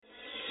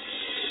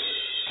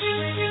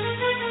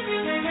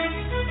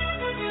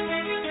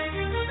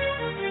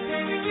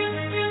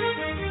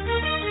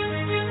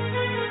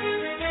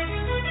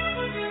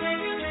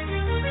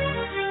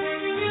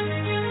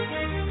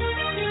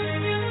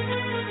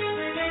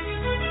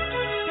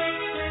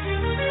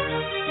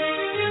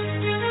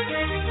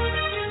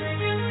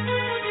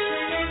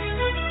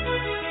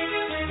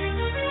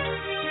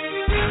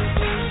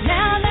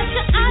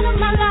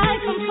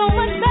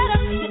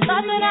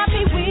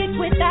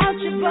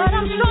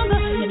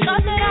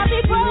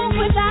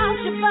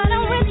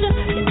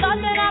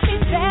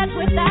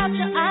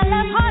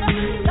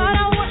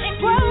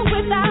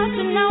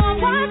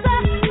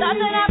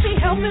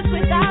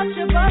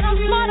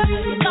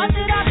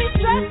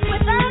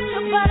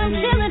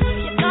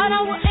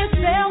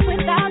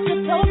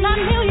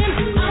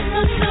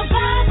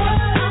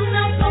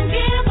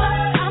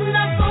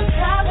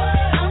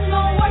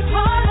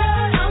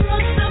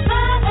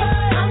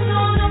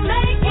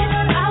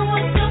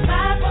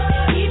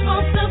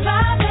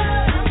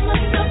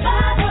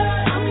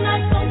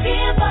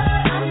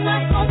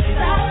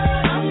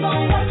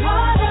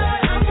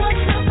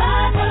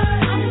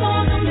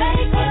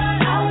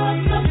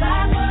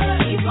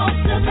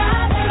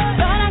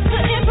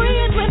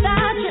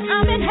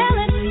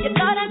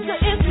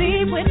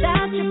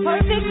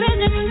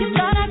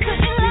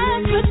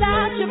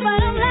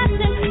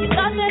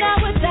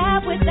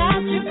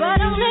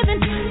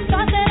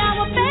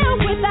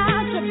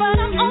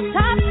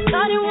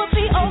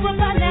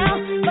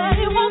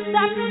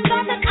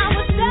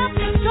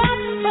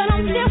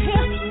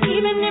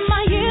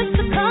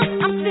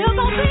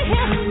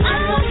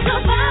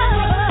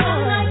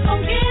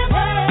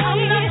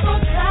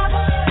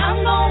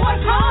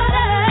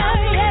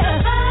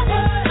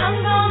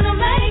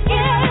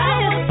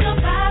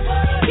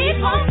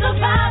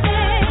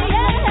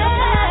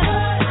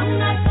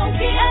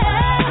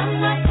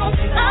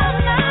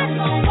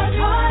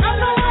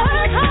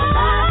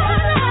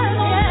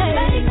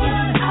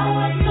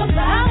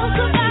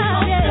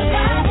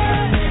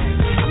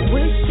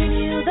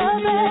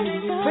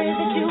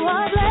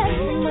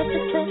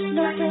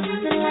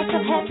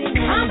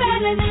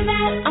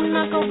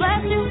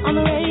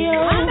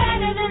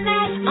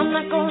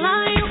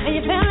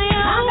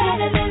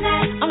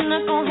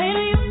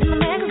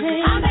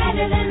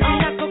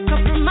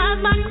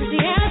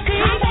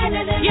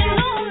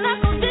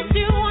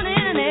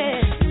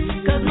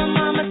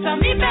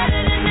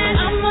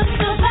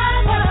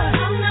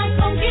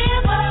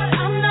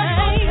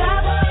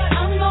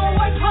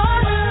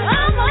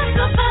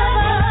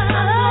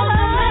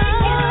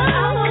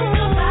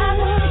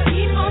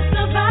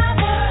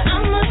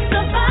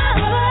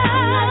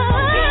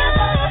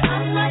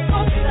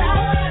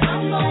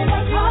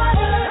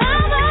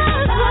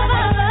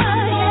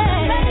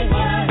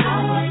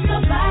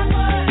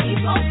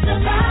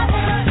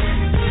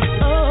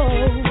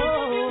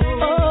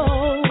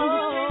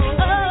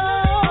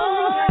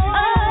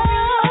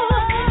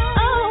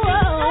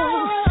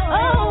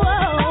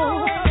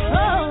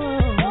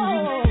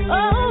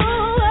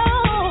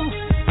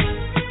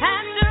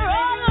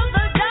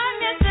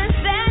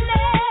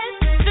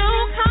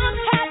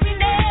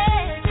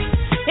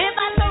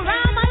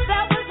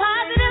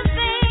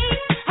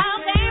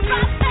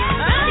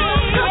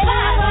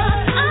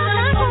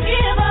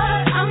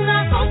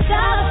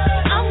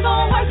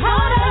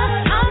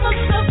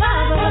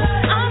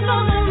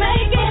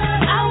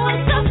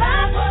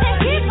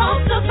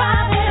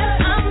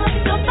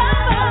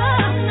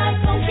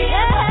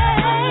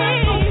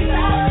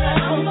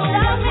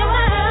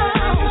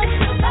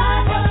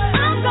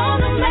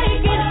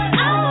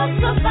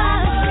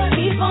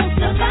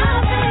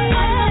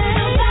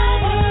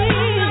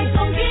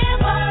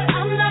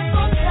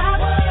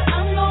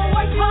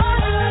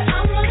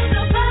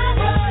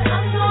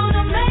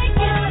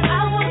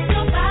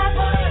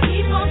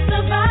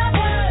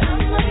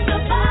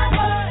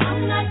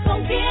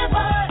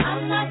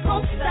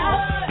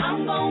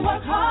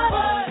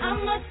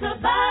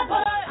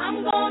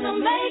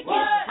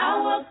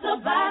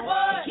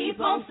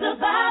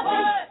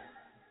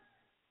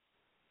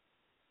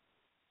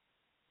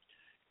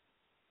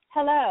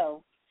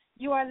Hello,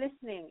 you are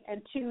listening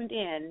and tuned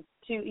in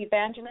to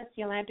Evangelist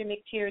Yulander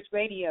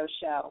radio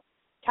show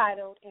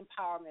titled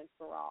Empowerment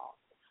for All.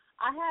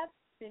 I have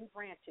been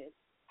granted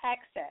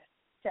access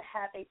to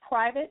have a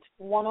private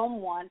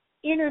one-on-one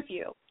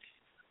interview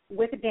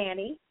with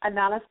Danny,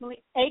 anonymously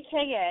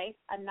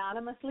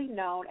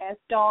known as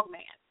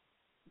Dogman.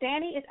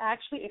 Danny is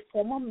actually a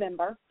former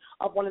member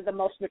of one of the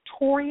most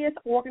notorious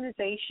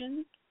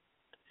organizations,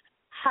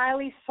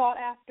 highly sought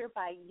after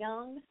by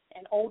young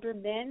and older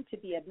men to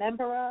be a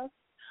member of,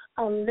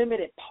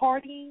 unlimited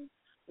partying,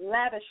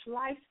 lavish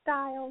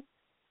lifestyles,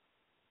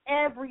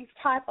 every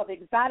type of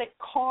exotic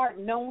car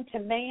known to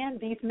man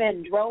these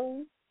men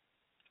drove,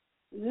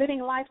 living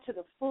life to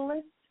the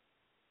fullest,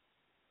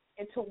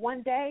 until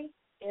one day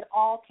it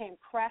all came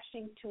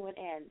crashing to an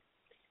end.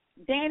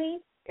 Danny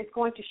is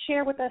going to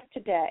share with us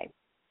today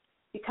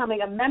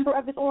becoming a member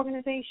of this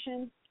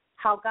organization,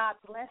 how God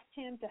blessed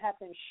him to have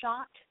been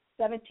shot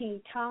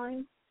 17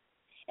 times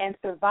and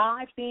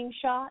survived being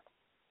shot.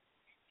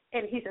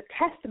 And he's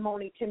a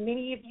testimony to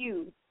many of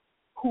you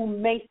who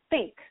may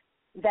think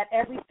that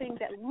everything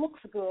that looks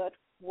good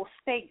will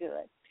stay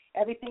good.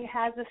 Everything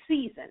has a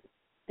season.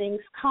 Things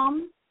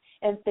come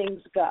and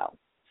things go.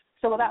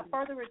 So without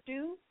further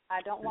ado,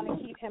 I don't want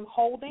to keep him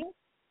holding.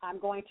 I'm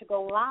going to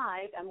go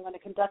live. I'm going to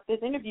conduct this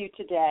interview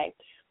today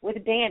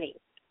with Danny.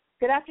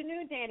 Good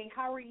afternoon, Danny.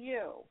 How are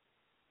you?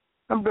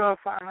 I'm doing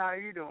fine. How are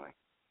you doing?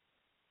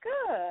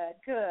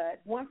 Good.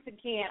 Once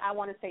again, I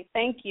want to say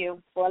thank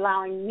you for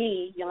allowing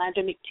me,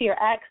 Yulander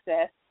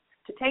access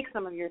to take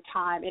some of your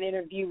time and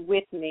interview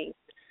with me.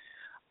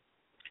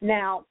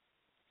 Now,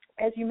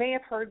 as you may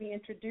have heard me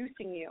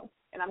introducing you,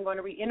 and I'm going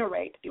to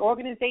reiterate, the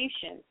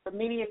organization, for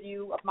many of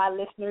you, of my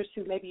listeners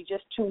who may be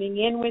just tuning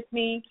in with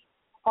me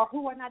or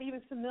who are not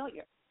even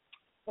familiar,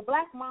 the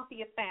Black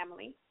Mafia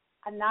Family,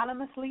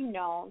 anonymously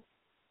known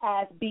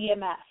as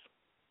BMF.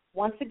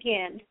 Once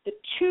again, the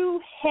two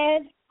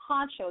head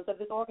honchos of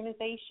this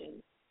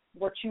organization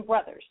were two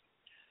brothers,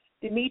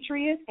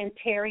 Demetrius and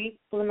Terry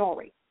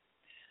Flannery.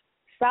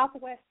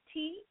 Southwest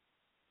T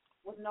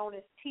was known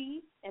as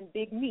T, and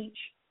Big Meech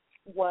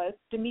was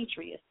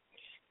Demetrius.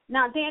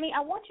 Now, Danny,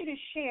 I want you to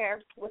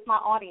share with my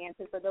audience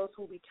and for those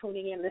who will be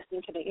tuning in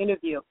listening to the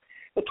interview,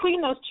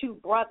 between those two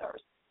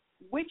brothers,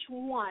 which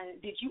one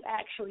did you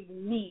actually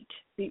meet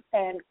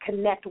and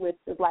connect with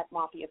the Black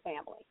Mafia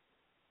family?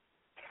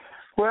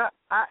 Well,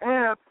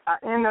 I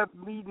ended up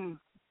meeting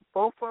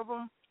both of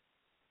them,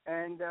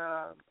 and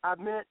I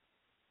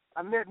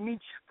met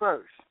Meech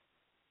first.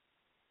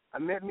 I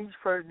met Meech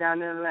first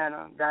down in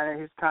Atlanta, down at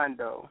his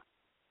condo.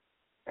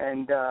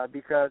 And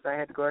because I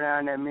had to go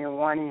down there, me and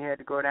Wani had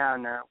to go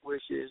down there,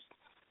 which is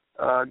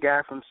a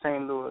guy from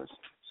St. Louis,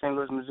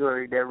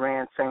 Missouri, that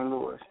ran St.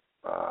 Louis,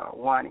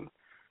 Wani.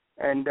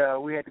 And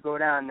we had to go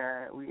down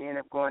there. We ended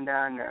up going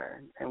down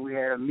there, and we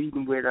had a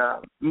meeting with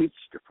Meech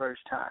the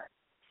first time.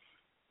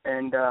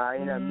 And I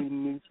ended up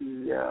meeting Meech.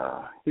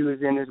 He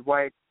was in his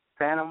white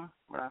Phantom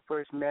when I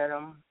first met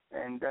him,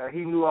 and he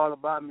knew all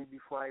about me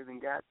before I even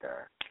got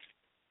there.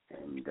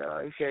 And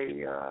he said,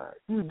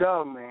 you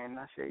dog man.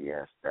 I said,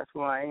 yes, that's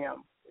who I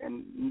am.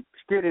 And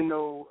still didn't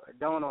know,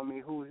 dawn on me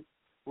who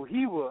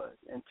he was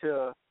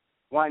until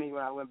Wani,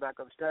 when I went back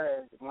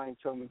upstairs, Wani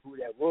told me who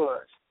that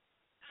was.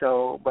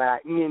 So, but I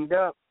ended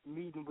up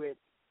meeting with,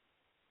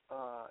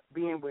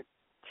 being with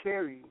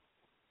Terry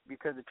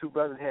because the two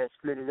brothers had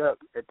split it up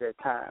at that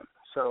time.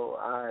 So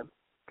I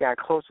got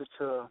closer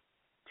to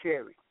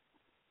Terry.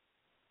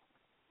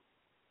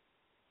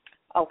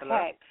 Okay.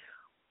 Hello?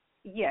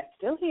 Yes,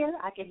 still here.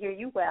 I can hear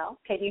you well.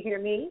 Can you hear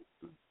me?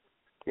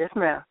 Yes,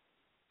 ma'am.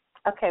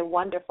 Okay,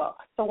 wonderful.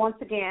 So once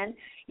again,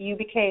 you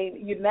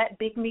met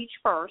Big Meech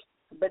first,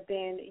 but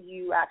then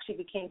you actually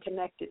became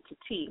connected to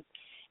T.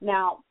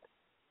 Now,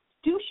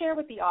 do share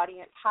with the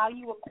audience how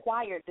you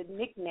acquired the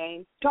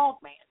nickname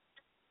Dogman.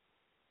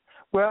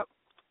 Well,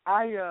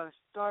 I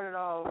started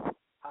off,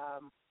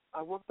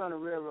 I worked on the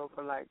railroad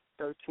for like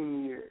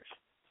 13 years.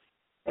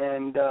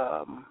 And,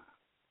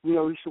 we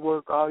used to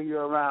work all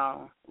year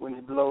round when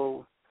it's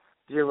below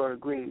 0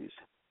 degrees.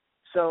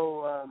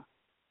 So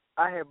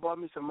I had bought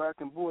me some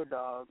American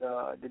Bulldog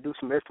to do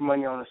some extra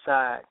money on the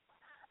side.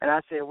 And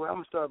I said, well, I'm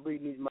going to start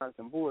breeding these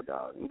American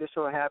Bulldogs. And this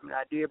so happened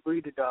I did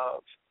breed the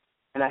dogs,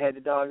 and I had the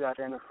dogs out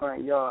there in the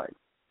front yard.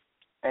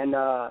 And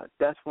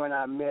that's when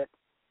I met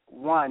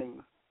Wani.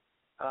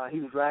 He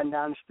was riding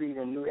down the street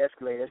in a new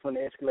Escalade. That's when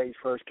the Escalades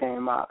first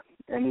came out.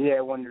 And he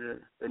had one of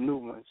the new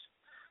ones.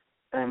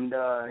 And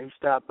he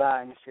stopped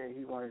by and he said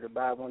he wanted to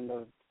buy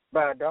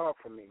a dog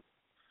for me.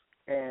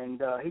 And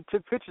he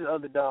took pictures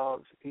of the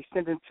dogs. He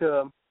sent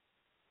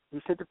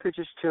the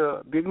pictures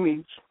to Big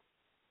Meech,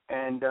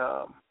 and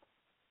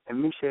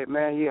Meech said,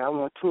 man, yeah, I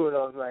want 2 of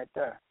those right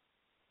there.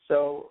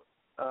 So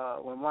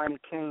when Wani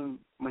came,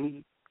 when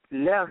he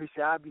left, he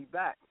said, I'll be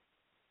back.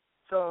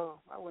 So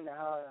I went to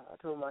holler.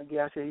 I told my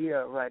guy, I said,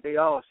 yeah, right. They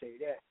all say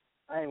that.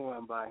 I ain't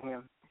worrying about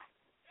him.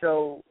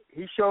 So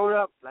he showed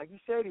up like he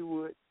said he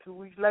would. 2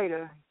 weeks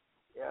later,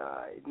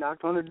 he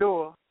knocked on the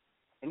door,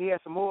 and he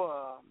had some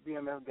more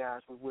BMF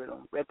guys with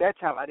him. At that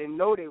time, I didn't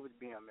know they was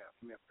BMF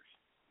members.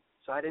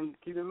 So I didn't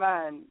keep in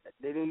mind,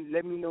 they didn't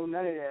let me know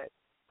none of that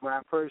when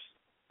I first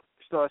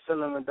started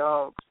selling the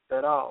dogs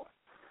at all.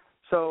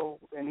 So,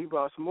 and he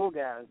brought some more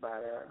guys by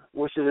there,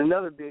 which is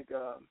another big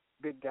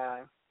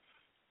guy,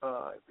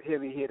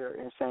 heavy hitter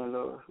in St.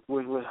 Louis,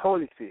 which was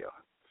Holyfield.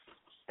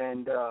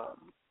 And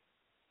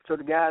so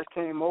the guys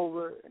came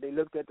over, they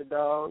looked at the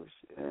dogs,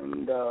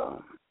 and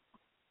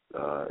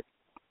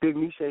Big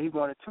Me said he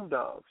wanted 2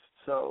 dogs.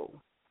 So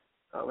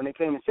when they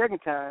came the second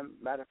time,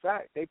 matter of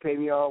fact, they paid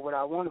me all what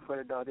I wanted for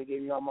the dog. They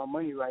gave me all my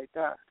money right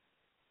there.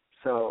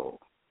 So,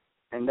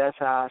 and that's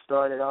how I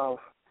started off.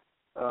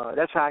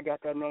 That's how I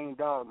got that name,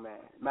 Dogman.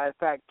 Matter of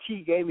fact,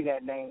 T gave me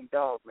that name,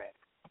 Dogman.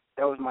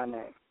 That was my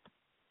name.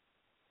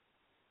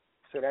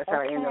 So that's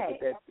how I ended up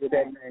with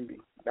that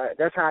name.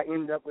 That's how I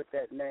ended up with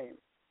that name.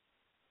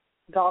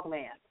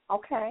 Dogman.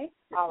 Okay.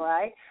 All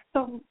right.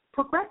 So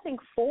progressing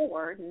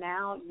forward,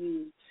 now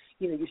you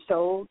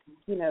sold,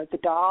 the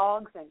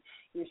dogs, and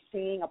you're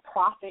seeing a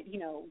profit,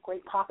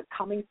 great profit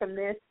coming from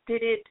this.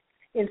 Did it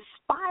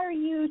inspire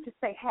you to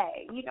say,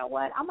 hey, you know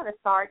what, I'm going to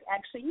start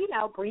actually,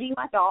 breeding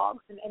my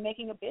dogs and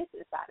making a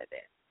business out of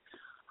this,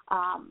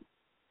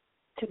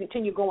 to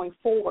continue going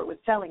forward with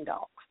selling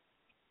dogs?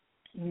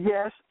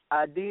 Yes,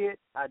 I did.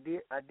 I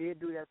did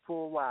do that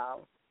for a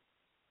while.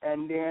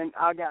 And then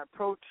I got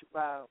approached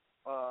by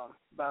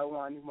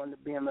one of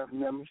the BMF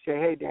members. He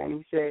said, hey, Dan,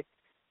 he said,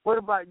 what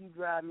about you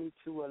drive me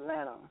to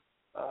Atlanta?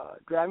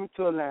 Drive me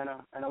to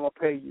Atlanta, and I'm going to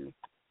pay you.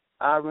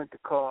 I'll rent the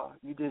car.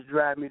 You just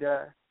drive me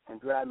there and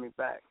drive me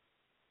back.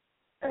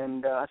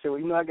 And I said,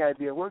 well, I got to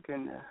be at work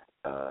in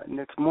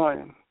next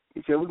morning.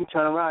 He said, we can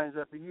turn around. It's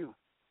up to you.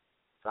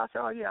 So I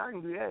said, oh, yeah, I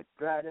can do that.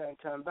 Drive there and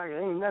turn back.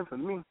 It ain't nothing for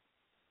me.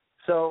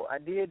 So I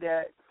did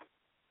that.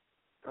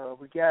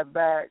 We got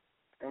back,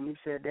 and he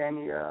said,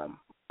 Danny,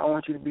 I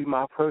want you to be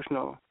my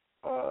personal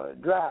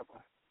driver.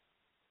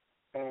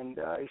 And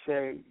he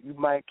said, you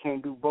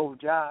can't do both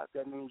jobs.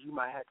 That means you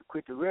might have to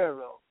quit the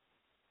railroad.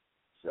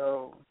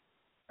 So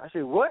I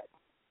said, what?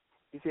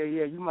 He said,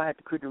 yeah, you might have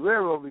to quit the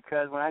railroad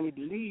because when I need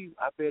to leave,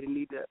 I better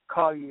need to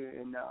call you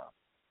and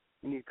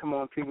you need to come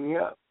on and pick me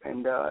up.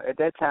 And at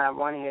that time,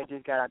 Ronnie had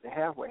just got out the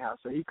halfway house,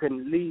 so he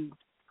couldn't leave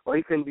or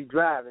he couldn't be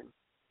driving.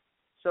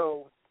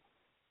 So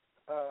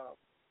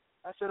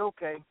I said,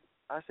 okay.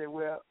 I said,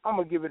 well, I'm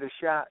going to give it a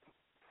shot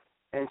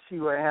and see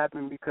what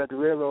happened because the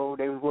railroad,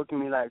 they was working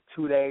me like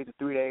 2 days or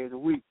 3 days a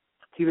week.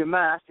 Keep in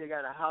mind, I still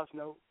got a house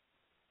note,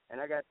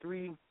 and I got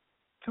 2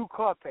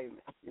 car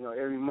payments,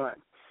 every month.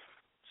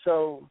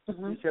 So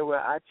he said, well,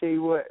 I tell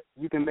you what,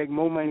 you can make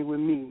more money with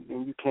me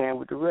than you can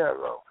with the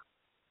railroad.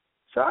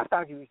 So I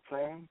thought he was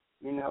playing,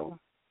 and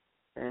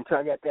until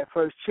I got that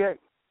first check,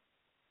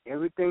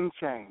 everything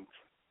changed.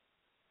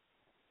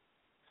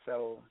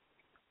 So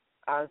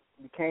I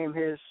became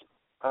his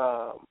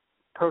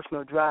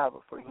personal driver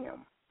for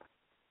him,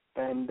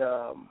 and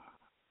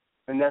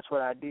that's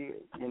what I did.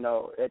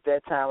 At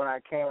that time when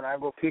I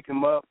go pick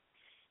him up,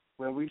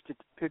 when we used to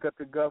pick up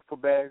the duffel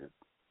bag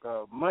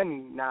of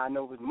money. Now I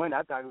know it was money.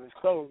 I thought it was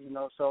clothes.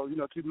 So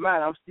keep in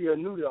mind I'm still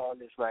new to all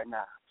this right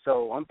now.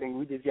 So I'm thinking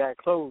we just got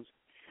clothes.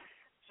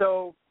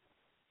 So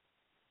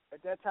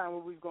at that time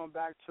when we was going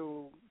back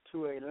to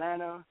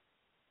Atlanta,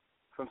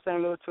 from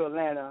St. Louis to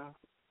Atlanta,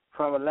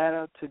 from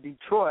Atlanta to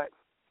Detroit,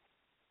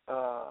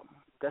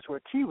 that's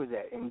where T was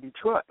at, in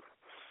Detroit.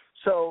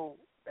 So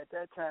at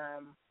that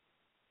time,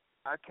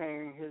 I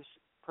became his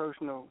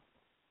personal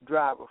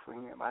driver for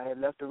him. I had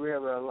left the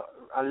railroad.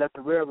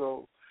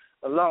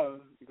 Alone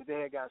because they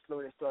had got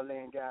slow. They started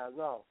laying guys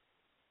off.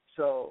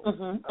 So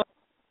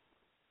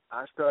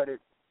I started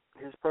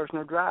his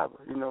personal driver,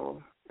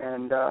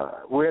 and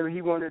wherever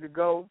he wanted to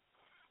go,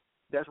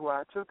 that's where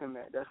I took him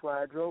at. That's where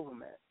I drove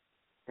him at.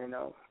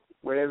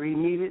 Wherever he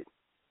needed,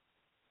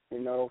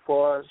 as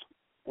far as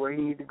where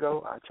he needed to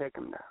go, I take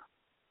him now.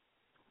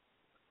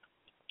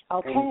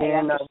 Okay,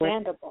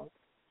 understandable.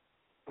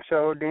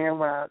 So then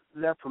when I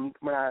left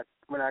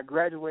when I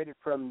graduated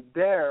from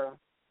there,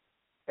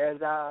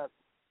 as I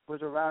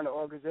was around the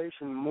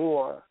organization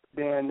more,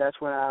 then that's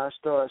when I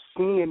started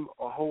seeing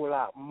a whole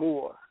lot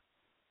more.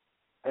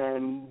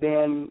 And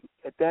then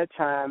at that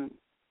time,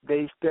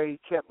 they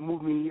kept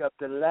moving me up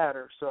the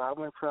ladder. So I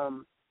went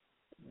from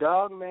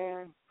dog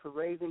man for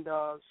raising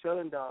dogs,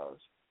 selling dogs,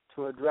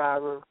 to a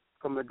driver,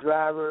 from a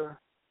driver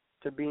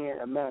to being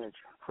a manager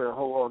for the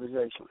whole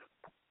organization.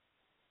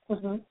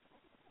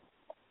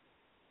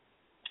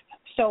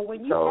 So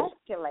when you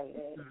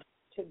escalated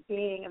to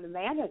being a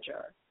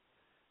manager,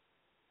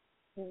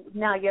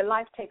 now your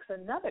life takes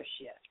another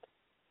shift.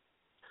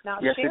 Now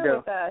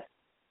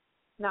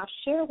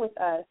share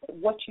with us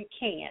what you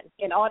can.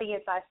 And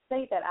audience, I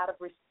say that out of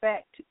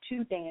respect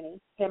to Danny,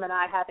 him and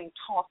I having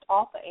talked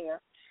off the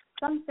air.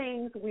 Some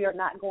things we are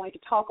not going to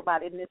talk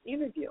about in this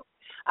interview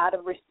out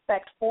of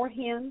respect for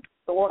him,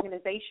 the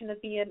organization of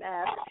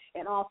BMF,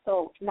 and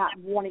also not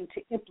wanting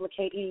to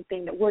implicate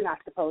anything that we're not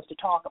supposed to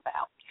talk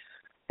about.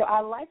 So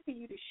I'd like for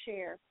you to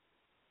share,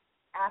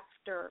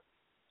 after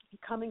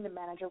becoming the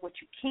manager, what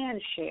you can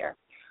share.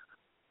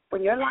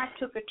 When your life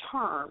took a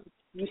turn,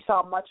 you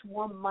saw much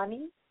more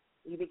money,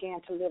 you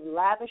began to live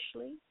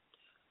lavishly.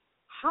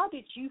 How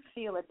did you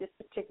feel at this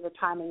particular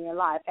time in your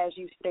life, as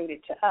you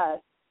stated to us,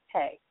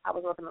 hey, I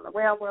was working on the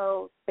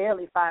railroad,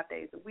 barely 5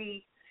 days a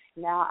week.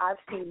 Now I've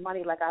seen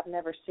money like I've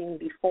never seen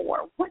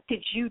before. What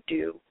did you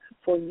do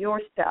for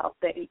yourself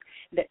that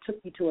took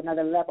you to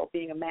another level,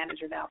 being a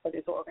manager now for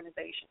this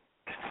organization?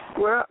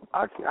 Well,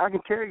 I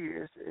can tell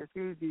you it's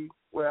easy.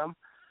 Well,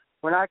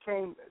 when I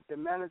came the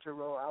manager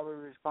role, I was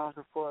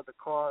responsible for the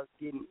cars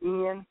getting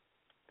in,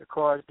 the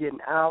cars getting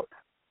out.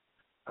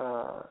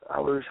 I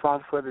was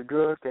responsible for the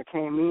drugs that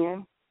came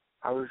in.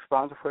 I was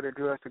responsible for the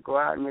drugs to go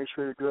out and make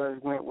sure the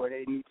drugs went where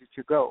they needed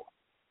to go.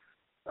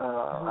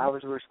 I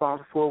was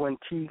responsible for when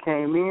T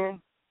came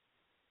in.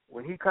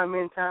 When he come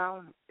in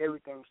town,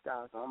 everything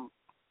stops. I'm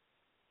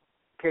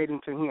catering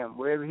to him.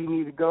 Wherever he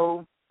needed to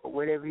go or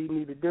whatever he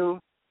needed to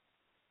do,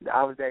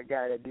 I was that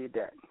guy that did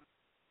that.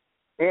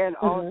 And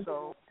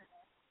also,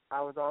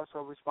 I was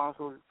also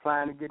responsible for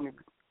flying and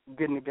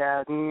getting the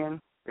guys in,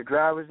 the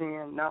drivers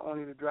in, not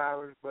only the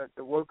drivers, but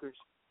the workers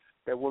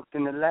that worked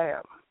in the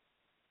lab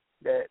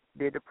that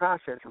did the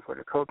processing for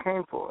the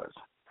cocaine for us.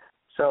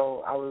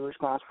 So I was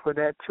responsible for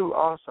that too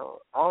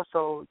also.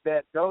 Also,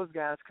 that those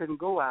guys couldn't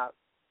go out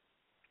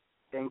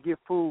and get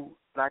food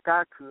like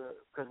I could,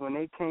 because when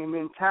they came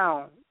in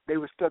town, they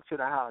were stuck to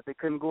the house. They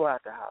couldn't go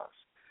out the house.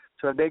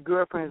 So if their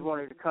girlfriends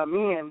wanted to come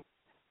in,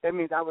 that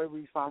means I was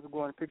responsible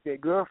going to pick their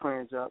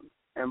girlfriends up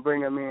and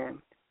bring them in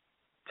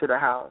to the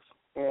house,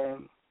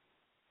 and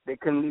they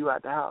couldn't leave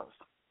out the house.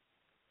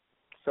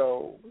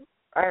 So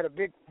I had a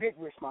big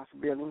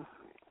responsibility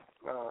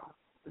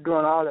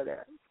doing all of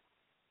that.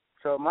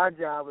 So my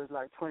job was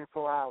like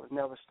 24 hours,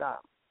 never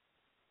stop,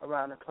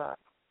 around the clock.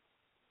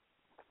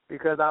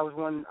 Because I was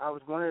one of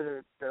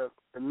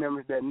the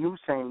members that knew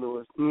St.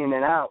 Louis in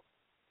and out.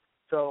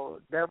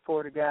 So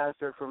therefore, the guys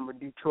that from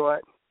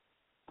Detroit,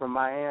 from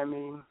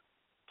Miami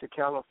to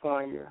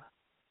California,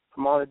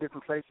 from all the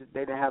different places,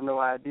 they didn't have no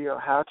idea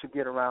how to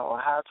get around or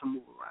how to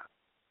move around.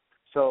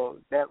 So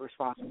that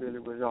responsibility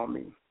was on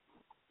me.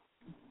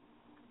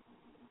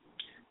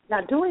 Now,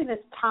 during this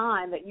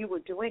time that you were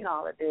doing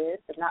all of this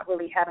and not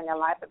really having a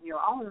life of your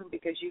own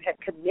because you had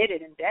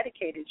committed and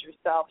dedicated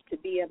yourself to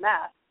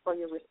BMS for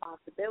your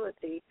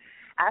responsibility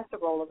as the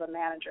role of a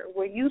manager,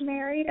 were you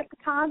married at the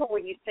time or were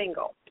you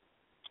single?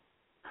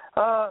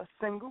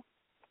 Single.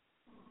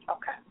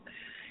 Okay.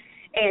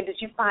 And did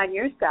you find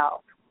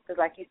yourself, because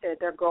like you said,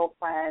 they're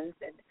girlfriends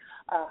and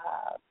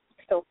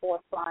so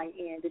forth flying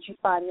in, did you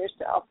find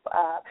yourself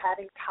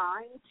having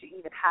time to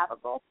even have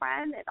a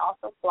girlfriend and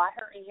also fly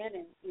her in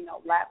and,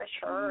 lavish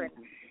her and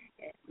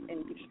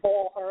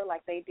spoil her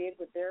like they did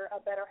with their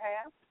better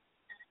half?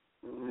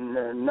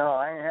 No,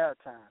 I ain't have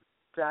time.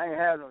 I ain't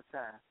have no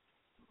time.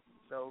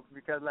 So,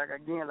 because, like I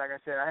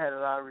said, I had a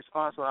lot of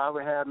responsibility. I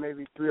would have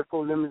maybe 3 or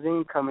 4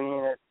 limousines coming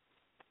in.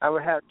 I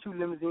would have 2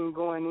 limousines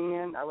going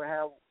in. I would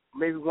have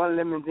maybe 1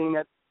 limousine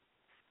at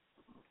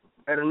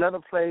another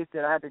place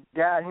that I had to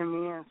guide him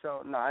in.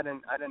 So, no, I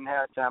didn't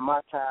have time. My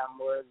time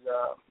was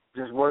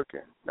just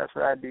working. That's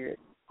what I did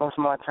most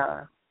of my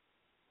time.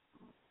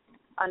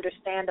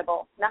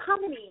 Understandable. Now, how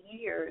many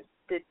years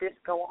did this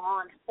go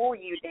on for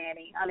you,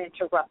 Danny,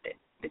 uninterrupted,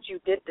 that you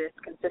did this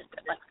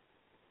consistently?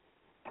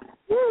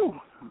 Woo,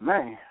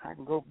 man, I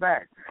can go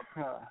back.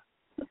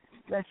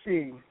 Let's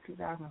see,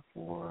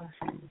 2004,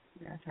 let's see,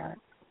 that's right.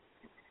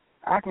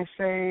 I can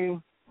say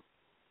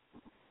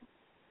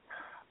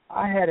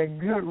I had a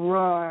good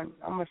run,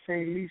 I'm going to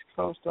say at least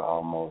close to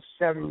almost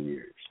 7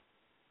 years.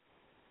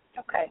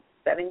 Okay,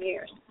 7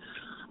 years,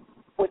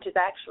 which is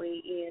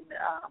actually in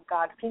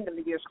God's kingdom,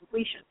 the year's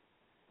completion.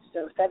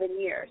 So 7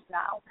 years.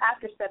 Now,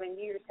 after 7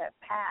 years have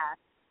passed,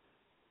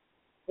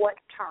 what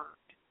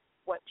turned?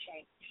 What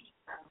changed?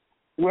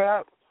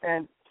 Well,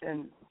 and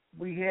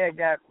we had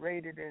got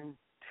raided in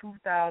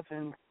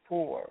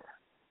 2004.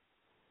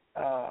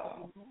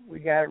 We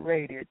got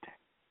raided,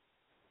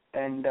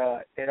 and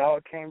it all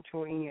came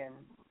to an end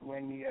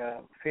when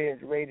the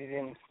feds raided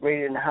in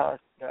the house.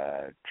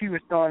 T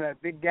was throwing a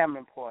big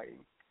gambling party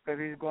because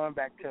he was going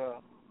back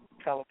to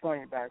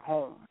California, back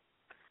home.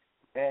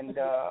 And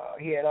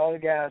he had all the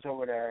guys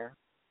over there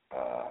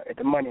at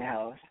the money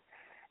house,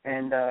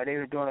 and they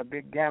were doing a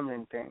big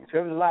gambling thing. So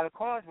there was a lot of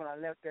cars when I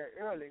left there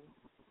early.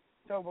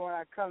 So when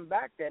I come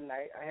back that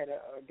night, I had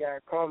a guy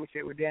call me and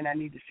said, well, Dan, I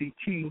need to see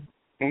T.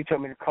 And he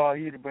told me to call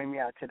you to bring me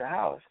out to the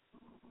house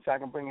so I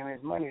can bring him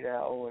his money that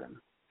I owed him.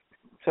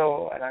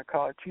 So, and I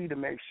called T to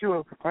make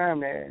sure, confirm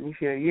that, and he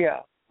said,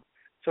 yeah.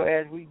 So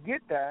as we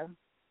get there,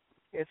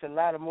 it's a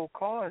lot of more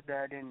cars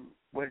there than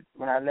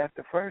when I left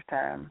the first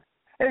time.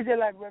 It's just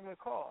like regular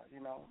cars,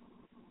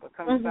 But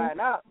come to find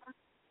out,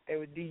 there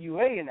was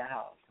DUA in the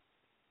house.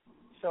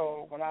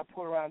 So when I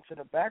pulled around to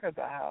the back of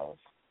the house,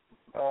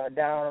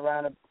 down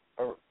around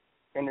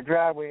in the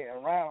driveway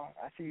around,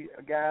 I see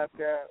a guy up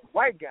there,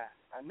 white guy.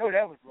 I know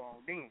that was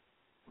wrong then.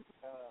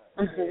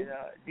 It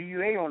had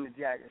DUA on the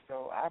jacket,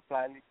 so I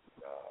politely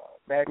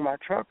bagged my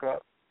truck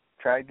up,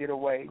 tried to get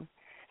away.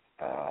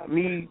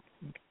 In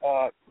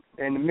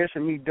the midst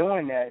of me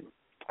doing that,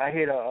 I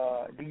hit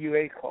a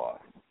DUA car,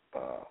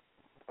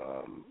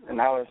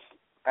 and I was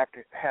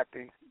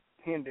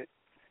apprehended.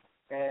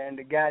 And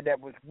the guy that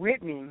was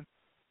with me,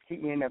 he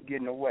ended up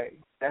getting away.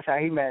 That's how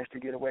he managed to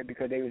get away,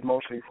 because they was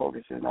mostly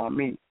focusing on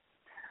me.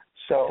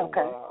 So,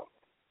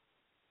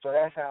 so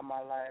that's how my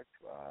life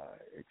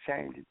it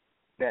changed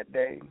that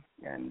day.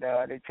 And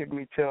they took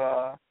me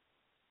to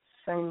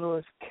St.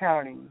 Louis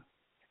County,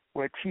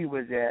 where T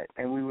was at,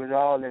 and we was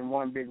all in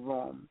one big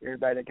room.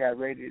 Everybody that got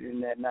raided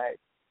in that night,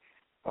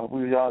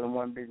 we was all in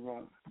one big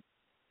room.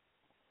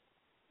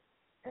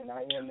 And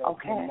I ended up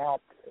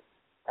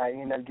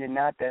getting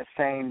out that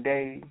same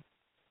day,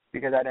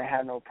 because I didn't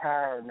have no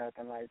power or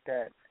nothing like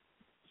that.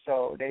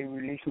 So they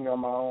released me on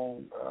my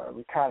own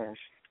reconnaissance,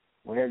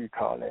 whatever you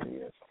call that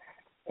is.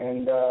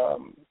 And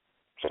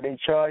so they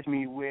charged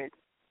me with,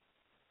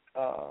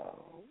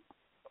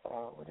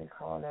 what do they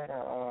call that?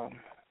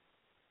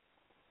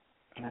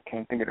 I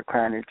can't think of the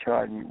crime they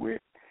charged me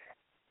with.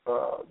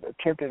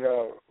 Attempted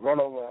to run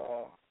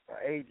over an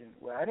agent.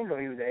 Well, I didn't know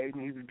he was an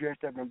agent. He was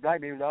dressed up in black.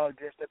 They was all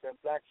dressed up in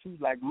black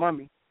suits like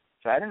mummy.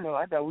 So I didn't know.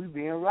 I thought we were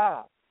being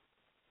robbed.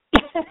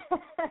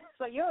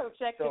 So your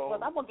objective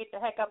was, I'm gonna get the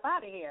heck up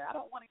out of here. I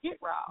don't want to get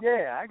robbed.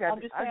 Yeah,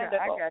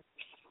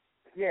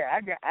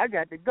 I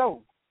got to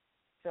go.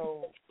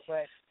 So,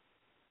 but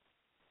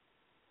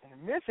in the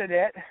midst of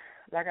that,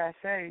 like I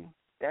say,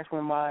 that's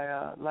when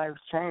my life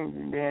changed,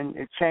 and then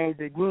it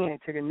changed again.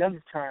 It took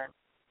another turn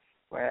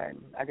where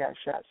I got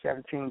shot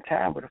 17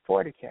 times with a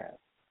 40 cal.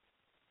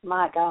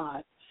 My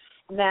God!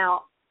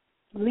 Now,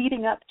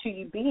 leading up to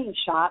you being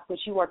shot,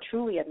 which you are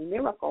truly a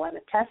miracle and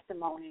a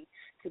testimony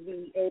to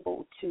be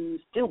able to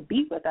still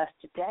be with us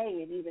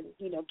today, and even,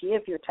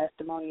 give your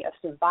testimony of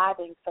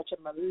surviving such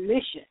a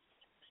malicious,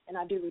 and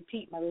I do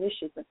repeat,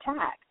 malicious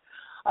attack.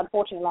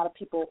 Unfortunately, a lot of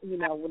people,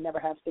 would never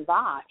have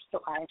survived.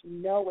 So I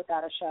know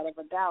without a shadow of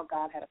a doubt,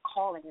 God had a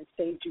calling and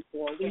saved you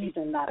for a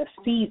reason, not a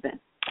season.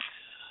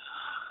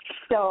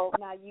 So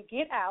now you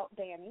get out,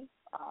 Danny.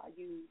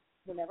 You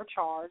were never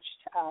charged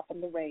from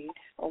the raid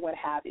or what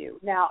have you.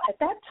 Now, at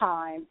that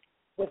time,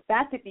 was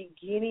that the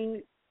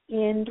beginning,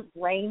 end,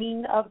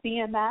 reigning of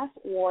BMF,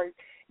 or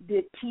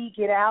did T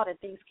get out and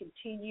things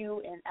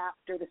continue, and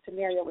after the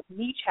scenario with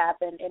Meech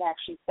happened, it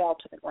actually fell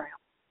to the ground?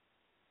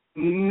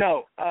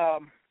 No.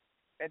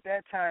 At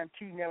that time,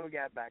 T never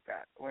got back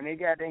out. When they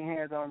got their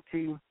hands on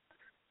T,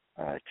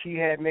 T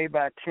had maybe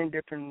about 10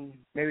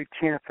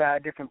 or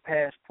 5 different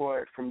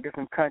passports from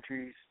different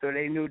countries, so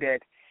they knew that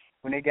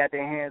when they got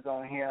their hands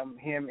on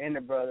him and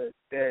the brother,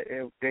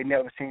 they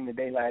never seen the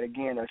daylight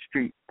again or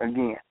street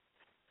again.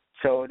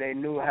 So they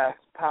knew how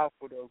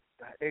powerful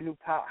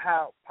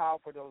how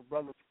powerful those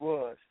brothers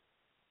was.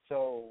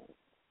 So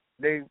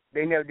they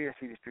never did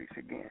see the streets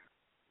again.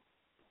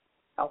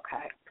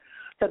 Okay.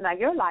 So now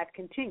your life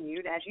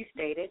continued, as you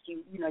stated.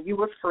 You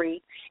were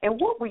free. And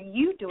what were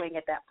you doing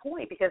at that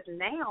point? Because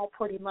now,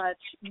 pretty much,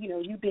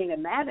 you being a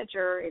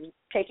manager and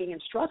taking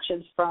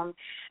instructions from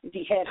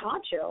the head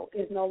honcho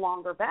is no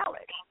longer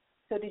valid.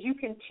 So did you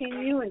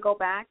continue and go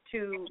back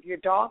to your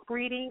dog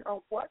breeding,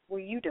 or what were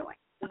you doing?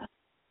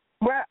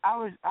 Well, I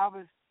was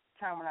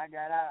time when I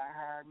got out, I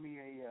hired me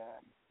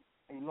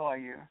a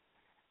lawyer.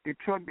 The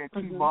truck that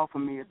he bought for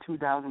me, a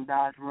 2000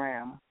 Dodge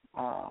Ram,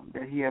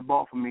 that he had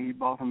bought for me. He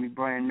bought for me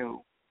brand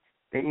new.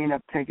 They ended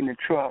up taking the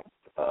truck.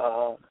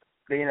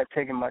 They ended up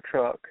taking my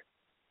truck.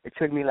 It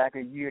took me like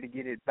a year to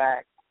get it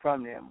back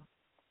from them.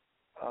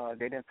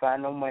 They didn't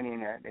find no money in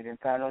there. They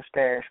didn't find no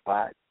stash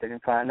spot. They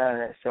didn't find none of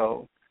that.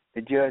 So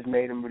the judge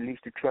made them release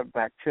the truck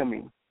back to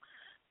me.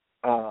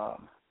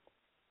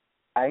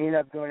 I ended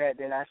up doing that.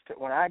 Then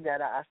when I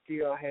got out, I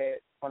still had,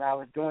 when I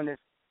was doing this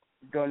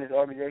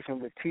organization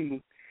with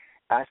T,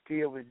 I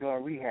still was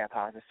doing rehab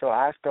houses. So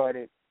I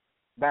started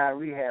buying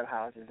rehab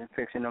houses and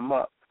fixing them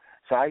up.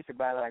 So I used to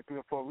buy like 3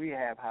 or 4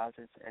 rehab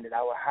houses, and then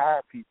I would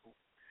hire people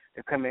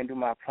to come in and do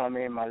my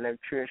plumbing, my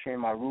electrician,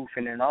 my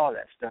roofing, and all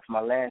that stuff,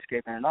 my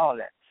landscaping and all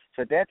that.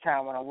 So at that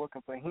time when I'm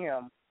working for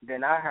him,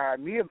 then I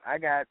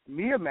got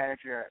me a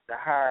manager to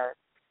hire.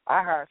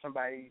 I hired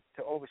somebody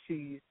to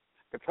oversee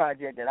the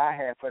project that I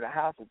had for the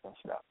houses and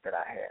stuff that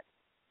I had.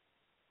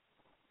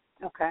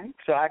 Okay.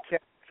 So I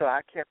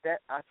kept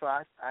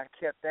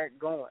that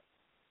going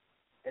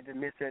at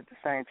the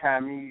same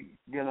time me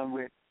dealing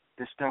with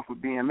the stuff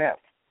with BMF.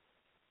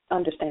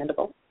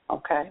 Understandable.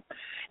 Okay.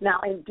 Now,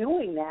 in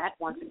doing that,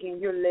 once again,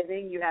 you're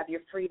living, you have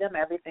your freedom,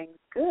 everything's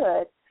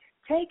good.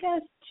 Take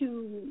us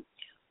to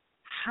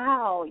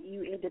how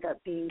you ended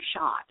up being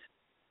shot.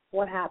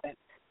 What happened?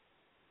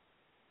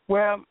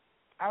 Well,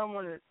 I don't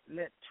want to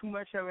let too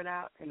much of it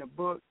out in the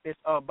book. It's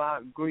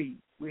about greed.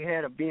 We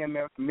had a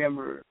BMF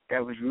member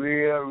that was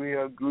real,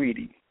 real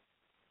greedy.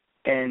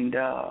 And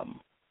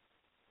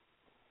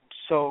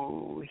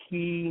so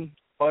he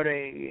ordered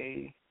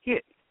a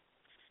hit,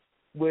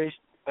 which,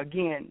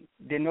 again,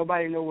 did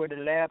nobody know where the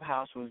lab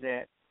house was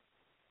at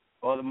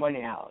or the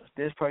money house.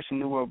 This person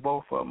knew where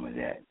both of them was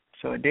at.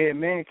 So a dead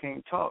man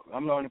can't talk.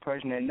 I'm the only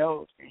person that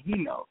knows, and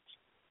he knows.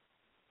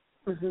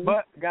 Mm-hmm.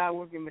 But God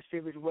worked in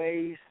mysterious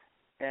ways,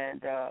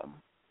 and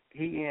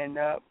he ended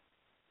up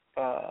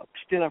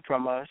stealing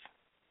from us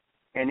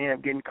and ended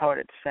up getting caught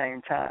at the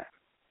same time.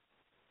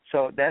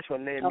 So that's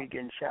what led me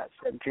getting shot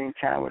 17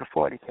 times with a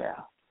 40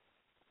 cal.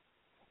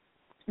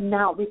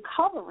 Now,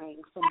 recovering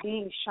from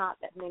being shot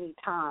that many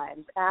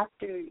times,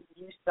 after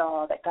you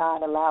saw that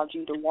God allowed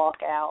you to walk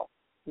out,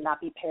 not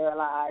be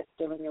paralyzed,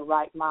 still in your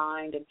right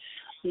mind, and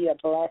be a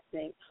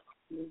blessing,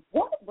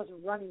 what was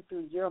running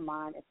through your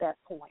mind at that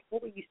point?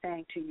 What were you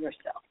saying to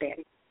yourself,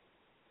 Daddy?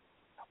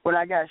 When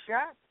I got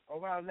shot or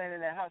when I was laying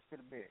in that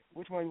hospital bed?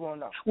 Which one you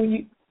want to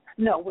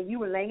know? When you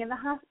were laying in the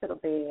hospital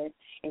bed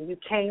and you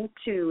came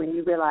to and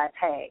you realized,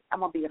 hey, I'm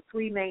going to be a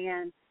free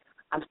man.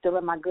 I'm still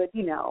in my good,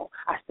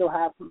 I still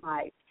have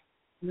my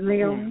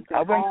limbs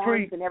and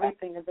arms and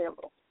everything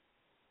available.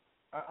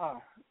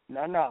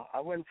 No.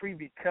 I wasn't free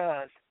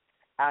because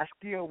I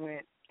still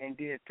went and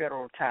did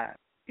federal time.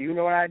 You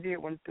know what I did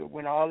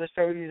when all the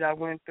surgeries I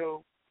went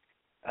through,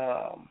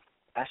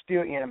 I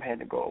still ended up having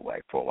to go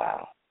away for a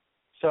while.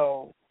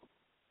 So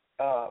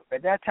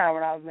at that time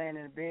when I was laying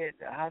in the bed,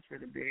 the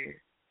hospital bed,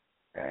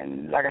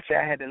 and like I said,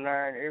 I had to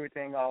learn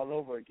everything all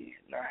over again,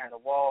 learn how to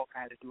walk,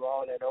 I had to do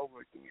all that over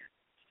again.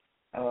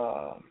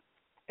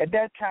 At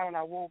that time when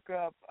I woke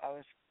up, I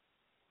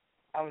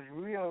was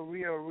real,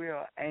 real,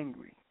 real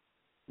angry.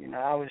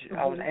 I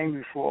was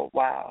angry for a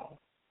while,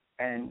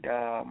 and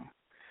I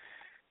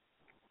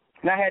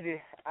had to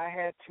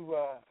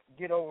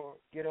get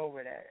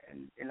over that,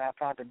 and I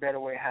found a better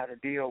way how to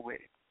deal with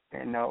it,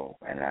 and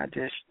I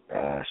just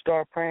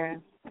started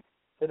praying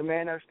to the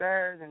man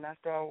upstairs, and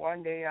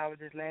one day I was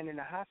just laying in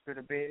the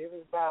hospital bed. It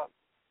was about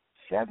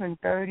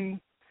 7:30.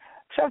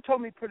 Someone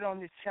told me to put it on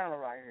this channel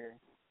right here.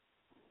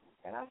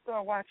 And I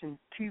started watching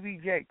TV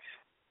Jakes,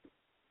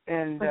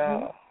 and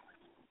I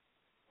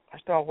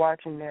started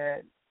watching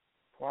that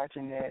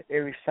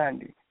every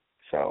Sunday.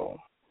 So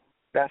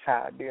that's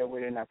how I deal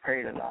with it, and I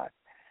prayed a lot.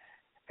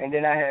 And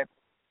then I had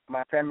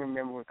my family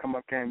member would come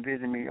up there and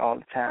visit me all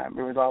the time.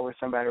 There was always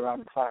somebody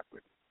around the clock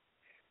with me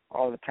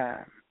all the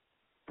time.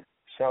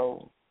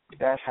 So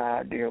that's how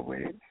I deal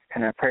with it,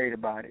 and I prayed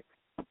about it.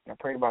 I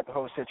prayed about the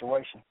whole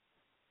situation.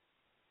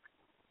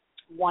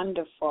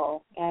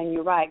 Wonderful. And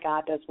you're right,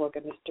 God does work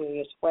in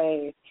mysterious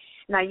ways.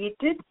 Now, you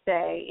did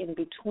say in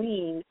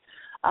between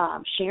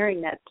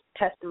sharing that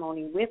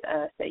testimony with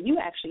us that you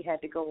actually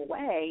had to go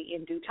away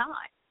in due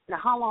time. Now,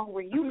 how long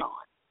were you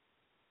gone?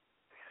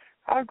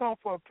 I was gone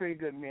for a pretty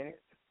good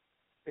minute.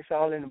 It's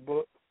all in the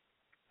book.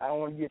 I don't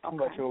want to get too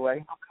much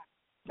away.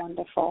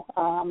 Wonderful.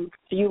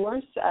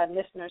 Viewers,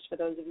 listeners, for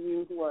those of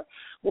you who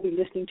will be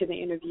listening to the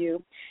interview,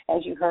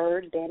 as you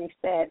heard, Danny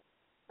said,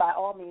 by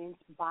all means,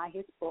 buy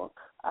his book,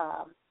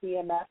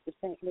 CMF, the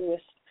St.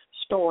 Louis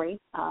Story,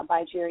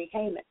 by Jerry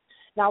Haymon.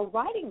 Now,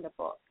 writing the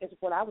book is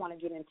what I want to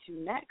get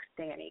into next,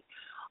 Danny.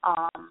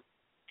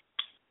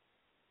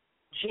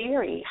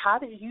 Jerry, how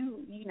did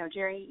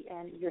Jerry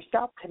and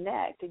yourself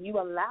connect, and you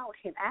allowed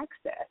him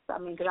access? I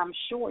mean, because I'm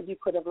sure you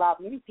could have allowed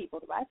many people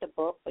to write the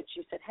book, but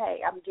you said, hey,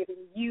 I'm giving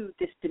you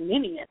this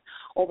dominion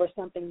over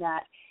something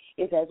that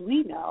is, as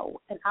we know,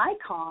 an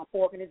icon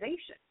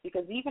organization.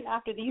 Because even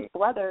after these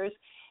brothers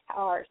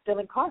are still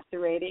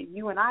incarcerated,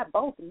 you and I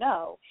both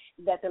know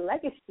that the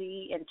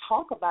legacy and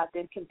talk about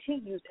them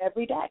continues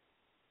every day.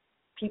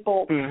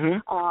 People,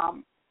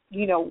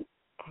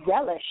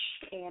 relish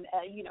and,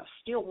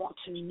 still want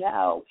to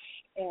know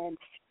and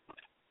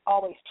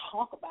always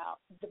talk about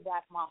the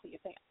Black Mafia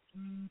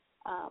family.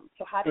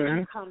 So how did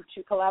you come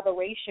to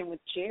collaboration with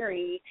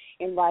Jerry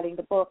in writing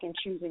the book and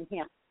choosing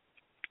him?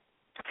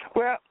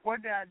 Well, what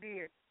I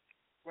did,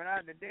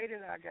 the day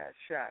that I got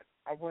shot,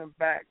 I went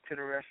back to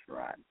the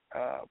restaurant.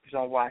 It was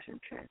on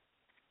Washington.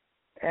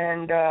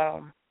 And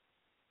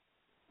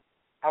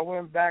I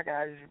went back, and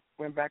I just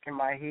went back in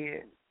my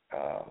head.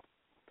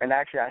 And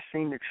actually, I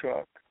seen the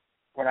truck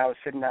when I was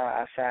sitting down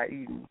outside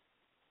eating,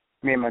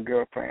 me and my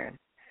girlfriend.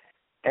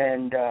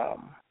 And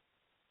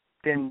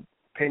didn't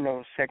pay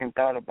no second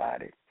thought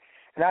about it.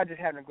 And I just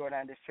happened to go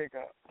down and just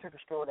took a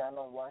stroll down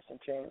on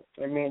Washington.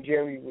 And me and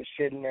Jerry was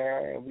sitting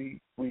there, and we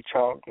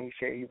talked, and he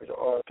said he was an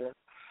author.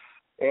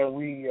 And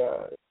we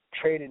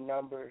traded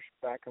numbers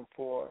back and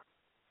forth.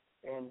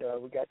 And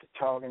we got to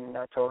talking, and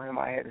I told him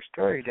I had a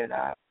story that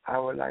I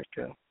would like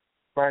to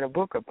write a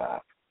book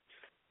about.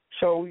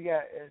 So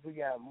as we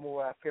got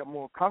more, I felt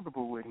more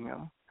comfortable with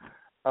him.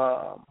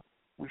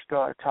 We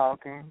started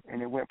talking,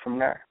 and it went from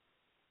there.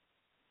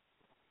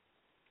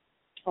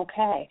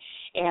 Okay.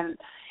 And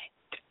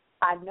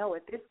I know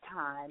at this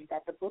time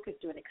that the book is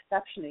doing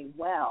exceptionally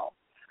well.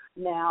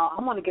 Now,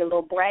 I'm going to get a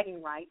little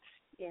bragging rights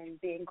in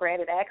being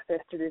granted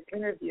access to this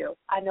interview.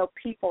 I know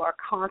people are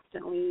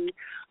constantly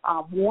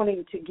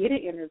wanting to get an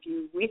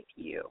interview with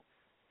you.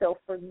 So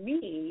for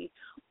me,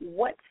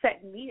 what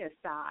set me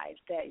aside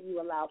that you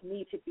allowed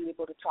me to be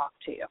able to talk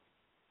to you?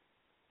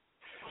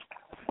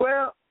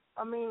 Well,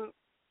 I mean,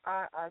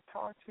 I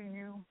talked to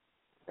you,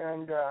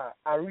 and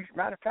I reached.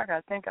 Matter of fact,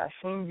 I think I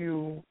seen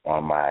you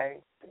on my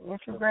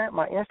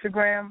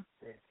Instagram,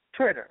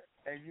 Twitter.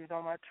 As you was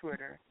on my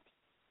Twitter,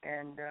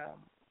 and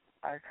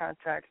I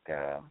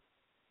contacted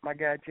my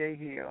guy Jay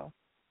Hill,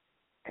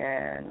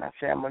 and I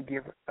said I'm gonna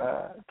give.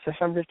 So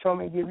somebody just told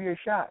me to give you a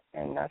shot,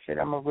 and I said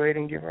I'm gonna go ahead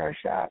and give her a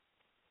shot,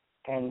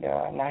 and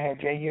I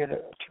had Jay Hill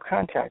to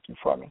contact you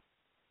for me.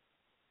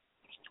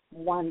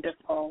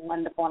 Wonderful,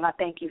 wonderful, and I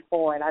thank you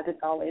for it. I just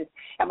always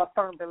am a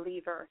firm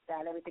believer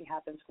that everything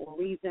happens for a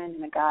reason,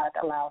 and that God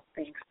allows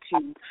things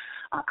to,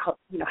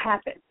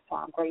 happen. So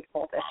I'm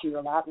grateful that you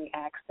allowed me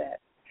access.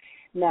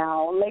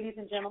 Now, ladies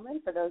and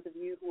gentlemen, for those of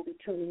you who will be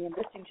tuning in,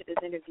 listening to this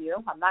interview,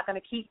 I'm not going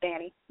to keep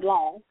Danny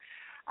long,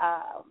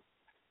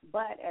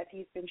 but as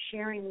he's been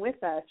sharing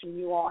with us, and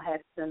you all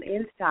had some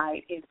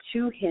insight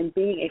into him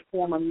being a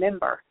former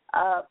member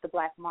of the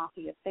Black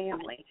Mafia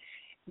family.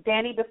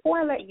 Danny, before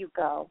I let you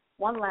go,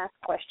 one last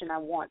question I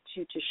want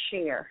you to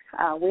share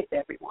with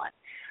everyone.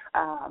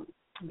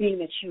 Being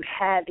that you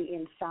had the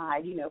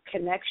inside,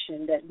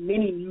 connection that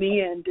many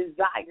men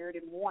desired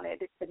and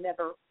wanted but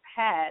never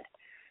had,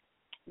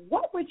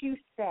 what would you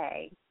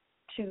say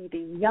to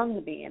the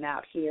young men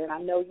out here? And I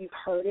know you've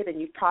heard it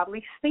and you've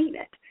probably seen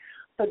it.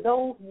 For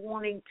those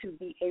wanting to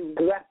be a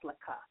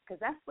replica, because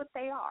that's what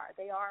they are.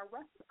 They are a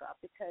replica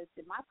because,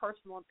 in my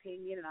personal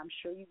opinion, and I'm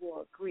sure you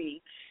will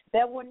agree,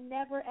 there will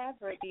never,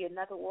 ever be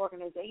another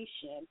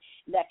organization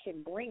that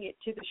can bring it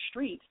to the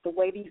streets the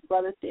way these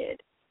brothers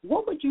did.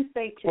 What would you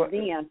say to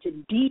them to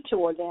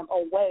detour them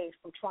away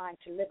from trying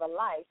to live a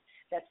life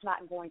that's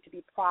not going to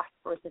be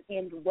prosperous and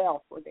end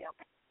well for them?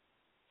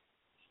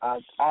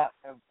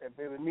 If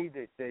it was me,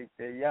 the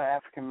young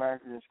African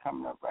Americans that's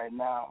coming up right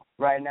now,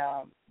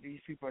 these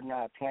people are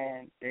not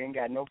playing. They ain't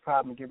got no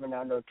problem giving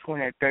out no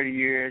 20 or 30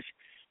 years.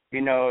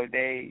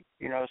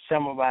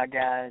 Some of our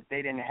guys,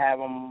 they didn't have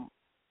them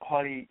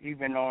hardly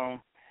even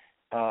on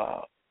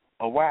a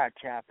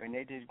wiretap, and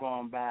they just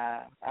going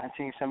by. I've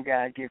seen some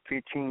guys get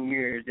 15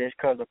 years just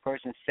because the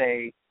person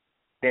say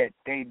that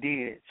they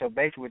did. So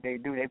basically what they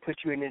do, they put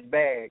you in this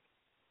bag,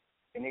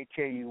 and they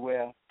tell you,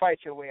 well, fight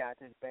your way out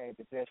this bag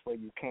the best way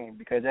you can,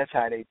 because that's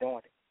how they doing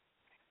it.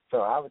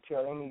 So I would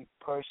tell any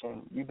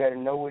person, you better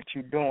know what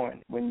you're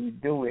doing when you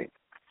do it,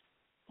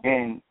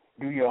 and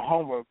do your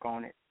homework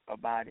on it,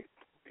 about it,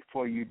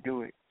 before you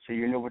do it, so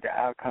you know what the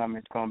outcome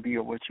is going to be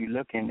or what you're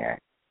looking at.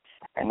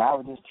 And I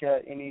would just tell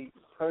any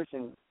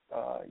person,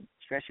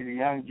 especially the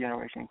young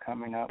generation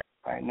coming up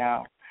right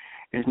now,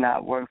 it's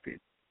not worth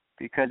it,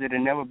 because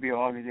it'll never be an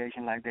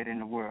organization like that in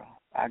the world.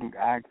 I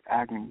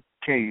can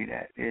tell you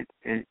that.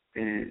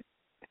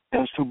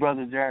 Those two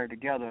brothers there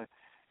together,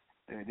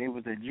 They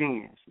was a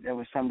genius. That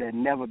was something that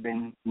never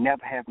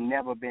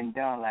been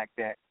done like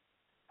that.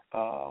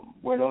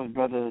 Where those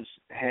brothers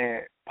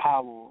had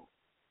power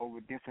over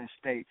different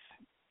states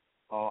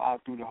or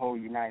out through the whole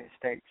United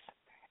States.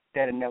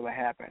 That'll never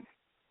happen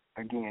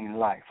again in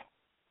life.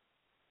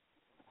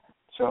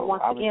 So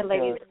once again,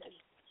 ladies.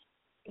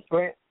 Go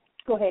ahead.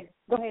 Go ahead.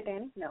 Go ahead,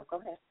 Danny. No, go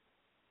ahead.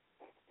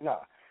 No.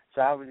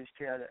 So I would just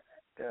tell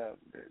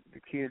the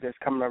kids that's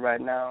coming up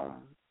right now,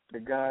 the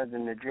guns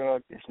and the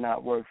drugs, it's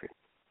not worth it.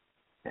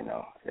 You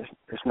know,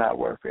 it's not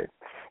worth it.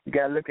 You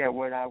got to look at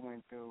what I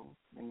went through.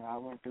 You know, I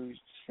went through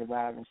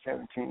surviving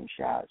 17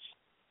 shots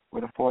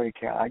with a 40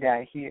 cal. I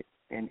got hit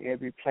in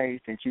every place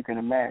that you can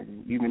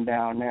imagine, even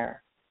down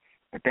there.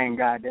 But thank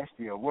God that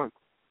still worked.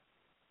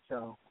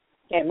 So,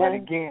 but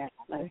again,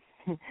 like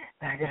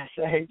I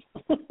say,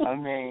 I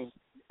mean,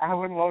 I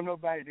wouldn't want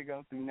nobody to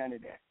go through none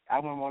of that. I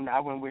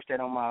wouldn't wish that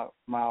on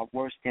my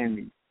worst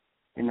enemy,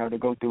 you know, to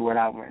go through what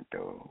I went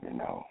through, you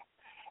know.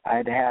 I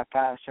had to have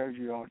 5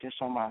 surgery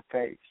just on my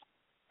face.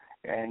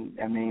 And,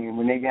 I mean,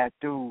 when they got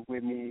through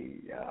with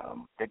me,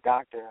 the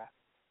doctor,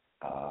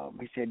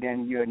 he said,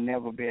 then you'll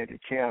never be able to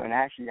tell. And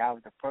actually, I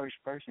was the first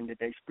person that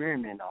they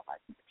experimented on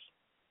like this.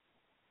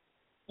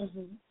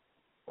 Mm-hmm.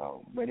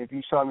 So, but if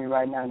you saw me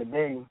right now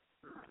today,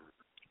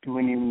 you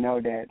wouldn't even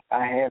know that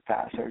I had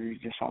 5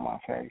 surgeries just on my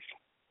face.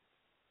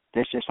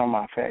 That's just on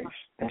my face.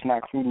 That's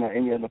not including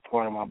any other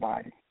part of my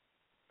body.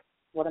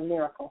 What a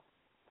miracle.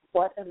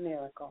 What a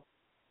miracle.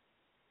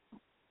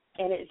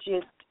 And it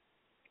just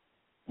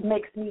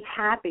makes me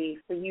happy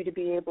for you to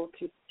be able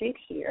to sit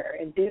here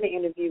and do the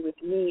interview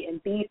with me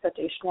and be such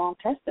a strong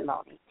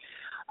testimony.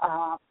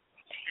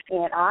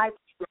 And I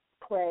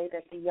pray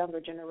that the younger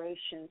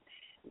generation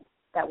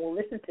that will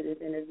listen to this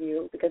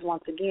interview, because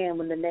once again,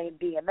 when the name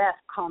BMF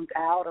comes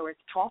out or it's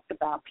talked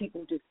about,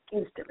 people just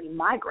instantly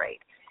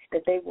migrate,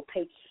 that they will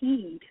take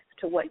heed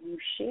to what you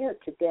shared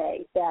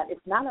today, that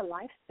it's not a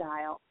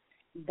lifestyle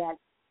that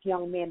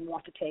young men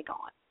want to take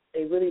on.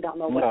 They really don't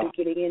know what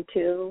they're getting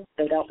into.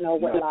 They don't know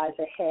what lies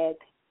ahead.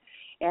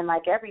 And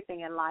like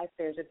everything in life,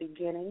 there's a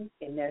beginning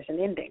and there's an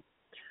ending.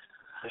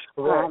 That's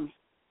correct.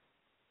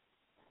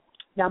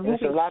 Now moving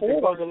there's a lot forward,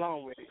 that goes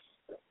along with it.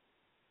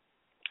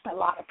 A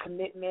lot of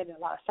commitment and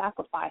a lot of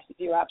sacrifices.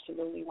 You're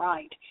absolutely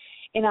right.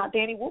 And now,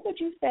 Danny, what would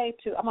you say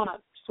to, I'm going to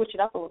switch it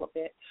up a little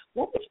bit,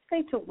 what would you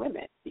say to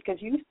women? Because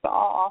you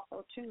saw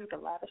also, too, the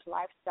lavish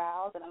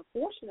lifestyles, and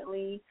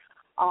unfortunately,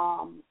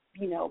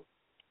 you know,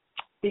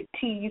 Big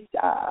T's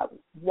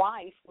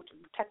wife, which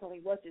technically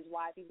was his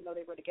wife, even though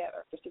they were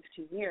together for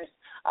 16 years,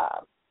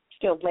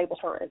 still labels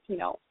her as, you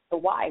know, the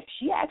wife.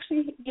 She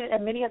actually,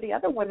 and many of the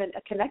other women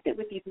connected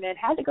with these men,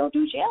 had to go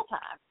do jail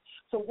time.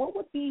 So what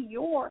would be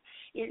your,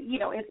 you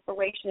know,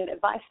 inspiration and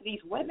advice to these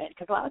women?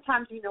 Because a lot of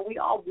times, you know, we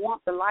all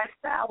want the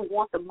lifestyle, we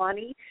want the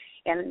money,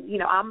 and, you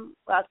know, I'm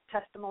a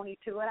testimony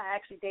to it. I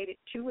actually dated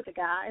 2 of the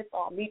guys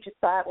on Meech's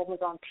side, one was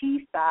on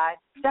T's side,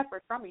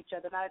 separate from each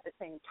other, not at the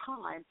same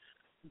time.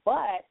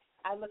 But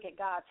I look at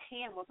God's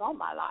hand was on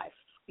my life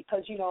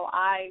because, you know,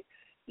 I,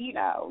 you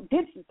know,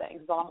 did some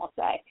things, is all I'm going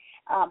to say,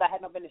 that I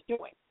had no business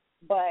doing.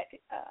 But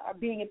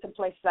being in some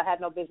places I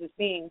had no business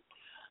being.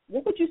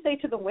 What would you say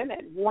to the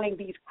women wanting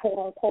these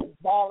quote-unquote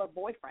baller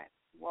boyfriends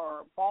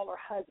or baller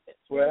husbands?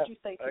 What would you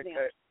say to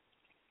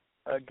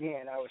them?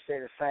 Again, I would say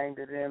the same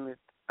to them.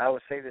 I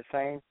would say the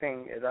same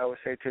thing as I would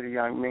say to the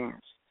young men.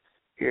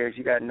 Is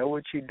you got to know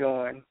what you're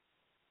doing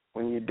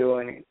when you're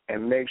doing it,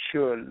 and make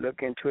sure,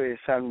 look into it as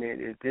something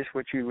that, is this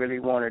what you really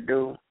want to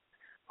do,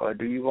 or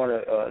do you want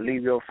to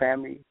leave your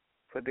family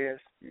for this?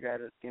 You got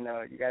to, you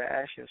know, you got to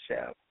ask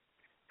yourself.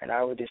 And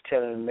I would just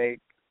tell them to make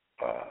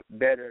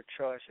better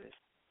choices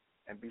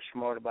and be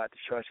smart about the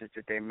choices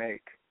that they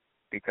make,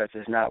 because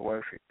it's not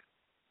worth it.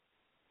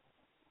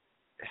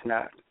 It's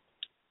not.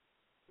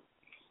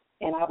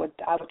 And I would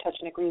touch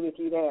and agree with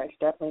you there. It's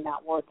definitely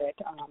not worth it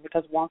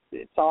because once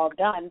it's all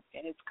done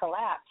and it's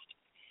collapsed,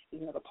 you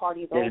know, the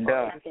party's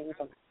over. Everything's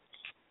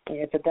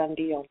it's a done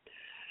deal.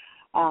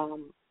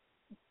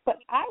 But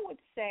I would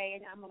say,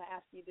 and I'm going to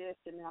ask you this,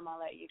 and then I'm going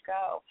to let you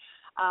go.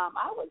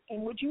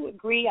 Would you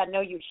agree? I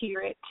know you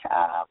hear it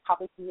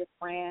probably from your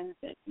friends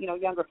and, you know,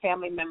 younger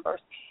family members.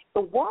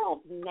 The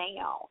world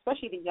now,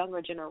 especially the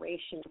younger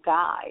generation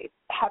guys,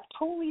 have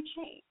totally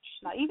changed.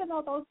 Now, even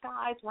though those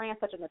guys ran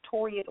such a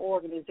notorious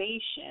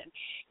organization,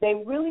 they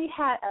really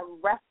had a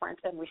reverence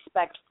and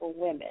respect for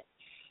women.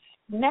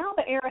 Now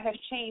the era has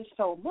changed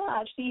so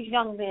much, these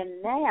young men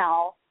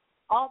now,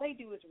 all they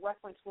do is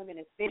reference women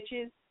as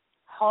bitches,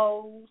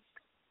 hoes.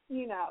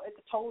 You know, it's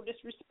a total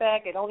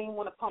disrespect. They don't even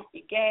want to pump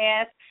your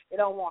gas. They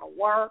don't want to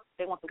work.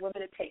 They want the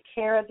women to take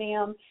care of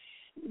them.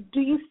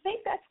 Do you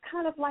think that's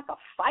kind of like a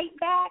fight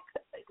back?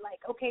 Like,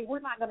 okay,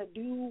 we're not going to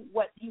do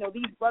what, you know,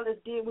 these brothers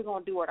did. We're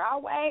going to do it our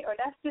way? Or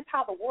that's just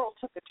how the world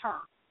took a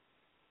turn?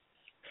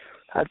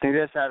 I think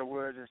that's how the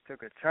world just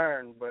took a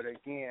turn. But,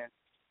 again,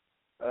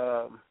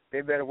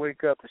 they better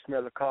wake up and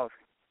smell the coffee.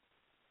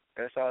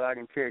 That's all I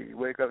can tell you.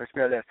 Wake up and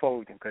smell that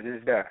folding, because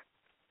it's there.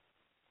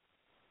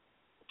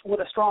 With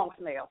a strong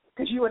smell,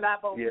 because you and I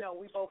both, yeah. you know,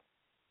 we both.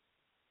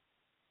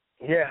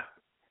 Yeah,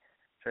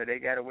 So they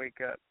got to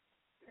wake up,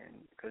 and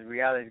because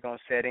reality is going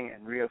to set in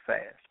real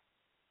fast.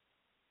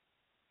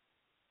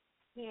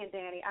 And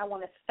Danny, I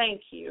want to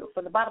thank you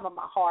from the bottom of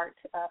my heart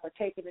for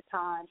taking the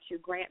time to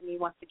grant me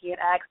once again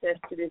access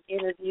to this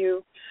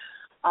interview.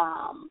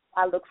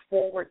 I look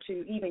forward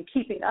to even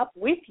keeping up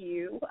with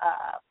you,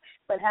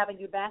 but having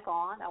you back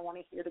on, I want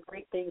to hear the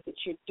great things that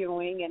you're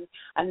doing, and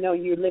I know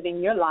you're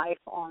living your life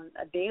on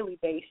a daily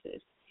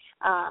basis.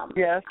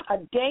 Yes. A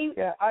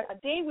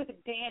day with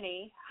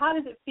Danny. How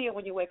does it feel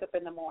when you wake up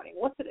in the morning?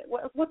 What's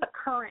the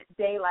current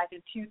day like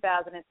in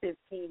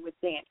 2015 with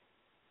Danny?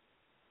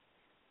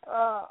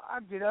 I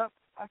get up.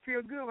 I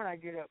feel good when I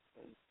get up.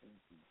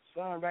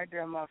 Sun right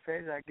there in my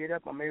face. I get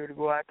up. I'm able to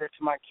go out there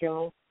to my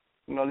kennel,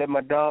 let my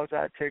dogs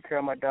out, take care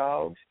of my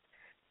dogs.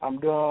 I'm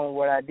doing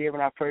what I did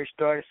when I first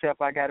started, except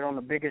I got it on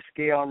a bigger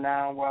scale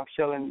now where I'm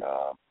selling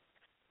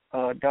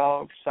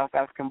dogs, South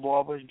African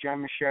Borbers,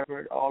 German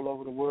Shepherd, all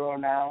over the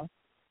world now.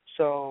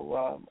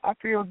 So I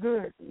feel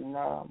good.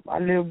 I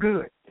live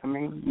good. I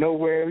mean, no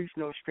worries,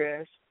 no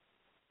stress.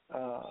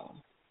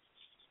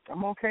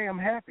 I'm okay. I'm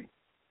happy.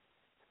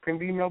 Couldn't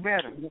be no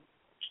better.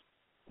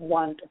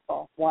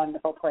 Wonderful,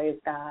 wonderful. Praise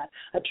God.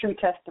 A true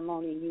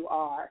testimony you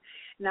are.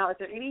 Now, is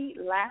there any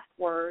last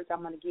words?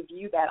 I'm going to give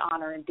you that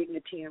honor and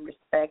dignity and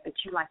respect that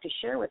you'd like to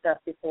share with us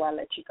before I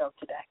let you go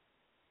today.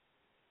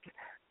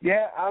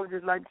 Yeah, I would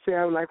just like to say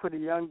I would like for the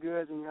young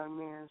girls and young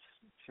men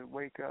to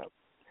wake up.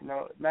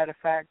 Matter of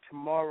fact,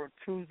 tomorrow,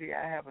 Tuesday,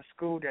 I have a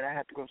school that I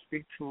have to go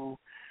speak to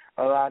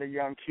a lot of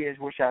young kids,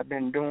 which I've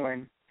been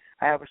doing.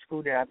 I have a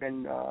school that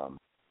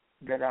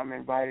I'm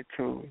invited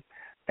to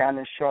down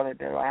in Charlotte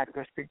that I have to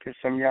go speak to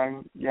some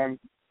young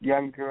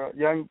girls,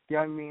 young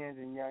men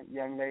and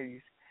young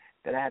ladies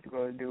that I have to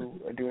go do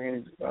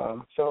interviews.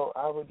 So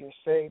I would just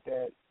say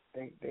that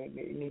they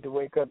need to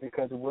wake up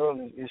because the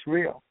world is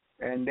real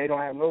and they don't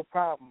have no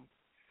problem.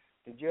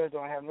 The judge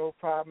don't have no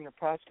problem. The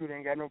prosecutor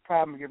ain't got no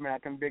problem giving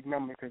out them big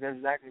numbers because that's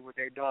exactly what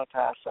they done to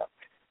us.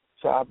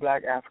 So our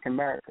black African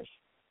Americans,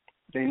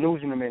 they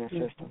losing them in the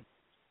system.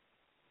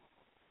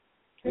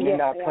 And they're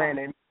not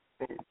playing.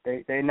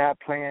 They're not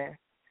playing.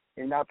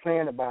 They're not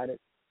playing about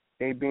it.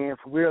 They being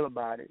for real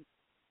about it.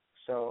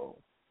 So,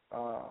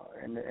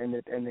 and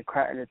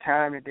the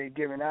time that they're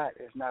giving out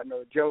is not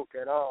no joke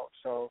at all.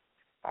 So,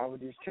 I would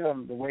just tell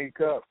them to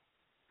wake up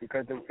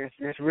because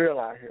it's real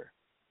out here.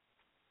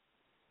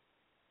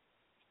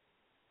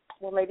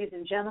 Well, ladies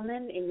and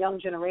gentlemen, in young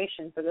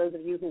generation, for those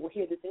of you who will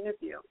hear this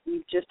interview,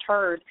 we've just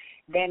heard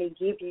Danny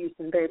give you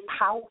some very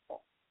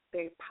powerful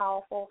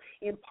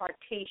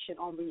impartation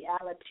on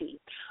reality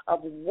of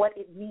what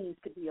it means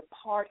to be a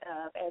part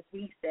of, as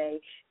we say,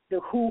 the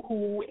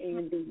who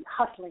and the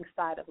hustling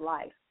side of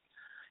life.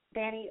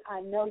 Danny,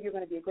 I know you're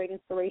going to be a great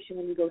inspiration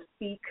when you go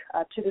speak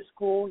to the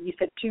school. You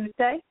said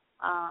Tuesday?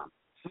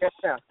 Yes,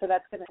 sir. So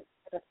that's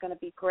going to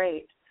be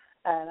great.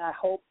 And I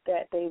hope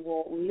that they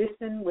will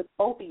listen with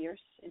both ears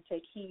and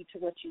take heed to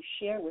what you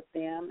share with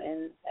them.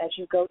 And as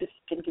you go to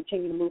and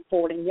continue to move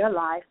forward in your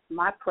life,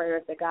 my prayer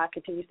is that God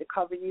continues to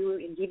cover you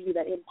and give you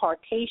that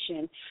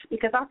impartation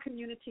because our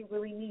community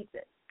really needs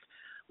it.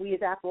 We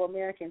as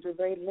Afro-Americans are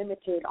very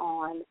limited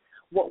on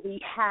what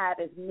we have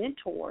as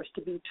mentors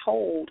to be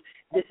told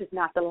this is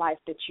not the life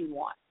that you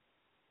want.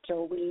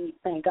 So we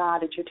thank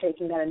God that you're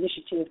taking that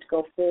initiative to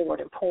go forward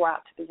and pour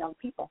out to the young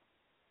people.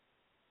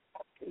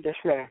 Yes,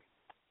 ma'am.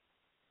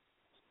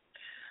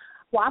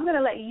 Well, I'm going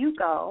to let you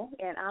go,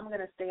 and I'm going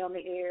to stay on the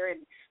air and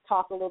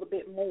talk a little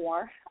bit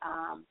more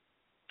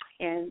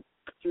and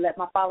let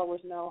my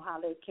followers know how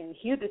they can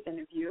hear this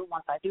interview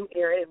once I do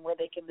air it and where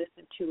they can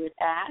listen to it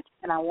at.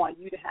 And I want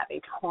you to have a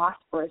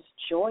prosperous,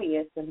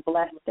 joyous, and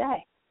blessed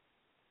day.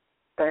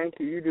 Thank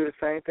you. You do the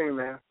same thing,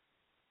 ma'am.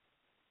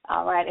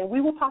 All right, and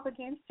we will talk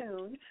again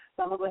soon.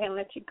 So I'm going to go ahead and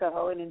let you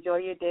go and enjoy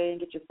your day and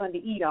get your Sunday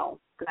eat on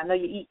because I know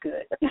you eat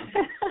good.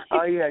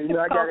 Oh yeah,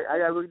 I got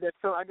to go get that.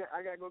 So I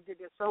got to go get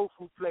that soul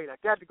food plate. I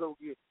got to go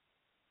get it.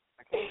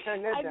 I can't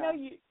turn that down. I know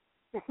you.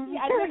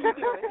 Yeah, I know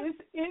you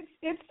do.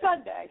 It's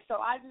Sunday, so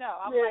I know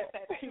I'm like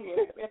that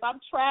too. If I'm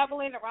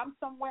traveling or I'm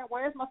somewhere,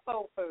 where's my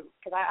soul food?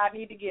 Because I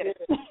need to get it.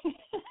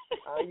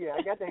 Oh yeah,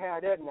 I got to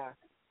have that now.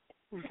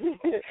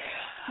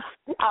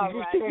 All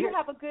right. You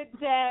have a good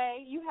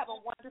day. You have a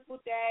wonderful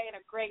day and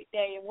a great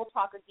day, and we'll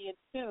talk again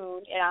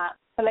soon.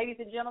 So, ladies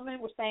and gentlemen,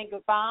 we're saying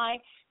goodbye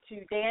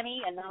to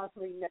Danny,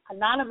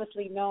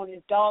 anonymously known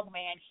as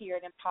Dogman here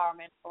at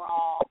Empowerment for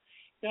All.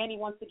 Danny,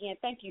 once again,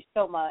 thank you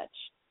so much.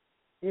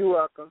 You're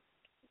welcome.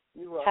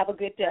 Have a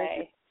good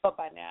day.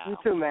 Bye-bye now. You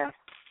too, man.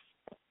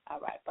 All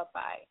right.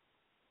 Bye-bye.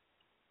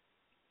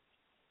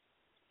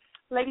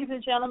 Ladies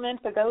and gentlemen,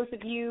 for those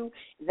of you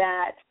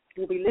that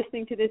will be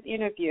listening to this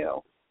interview,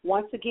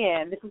 once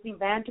again, this is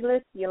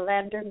Evangelist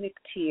Yulander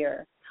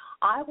McTeer.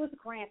 I was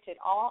granted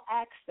all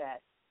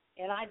access,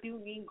 and I do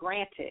mean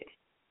granted,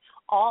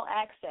 all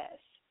access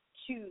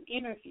to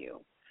interview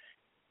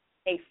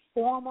a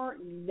former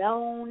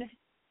known,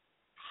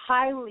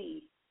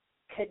 highly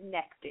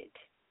connected,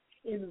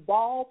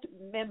 involved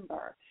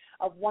member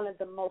of one of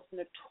the most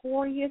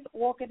notorious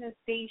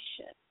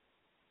organizations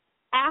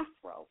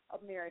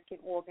Afro-American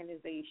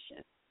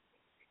organization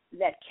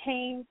that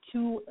came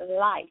to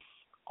life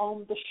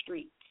on the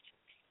streets,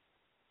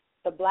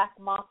 the Black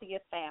Mafia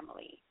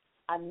Family,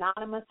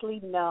 anonymously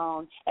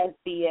known as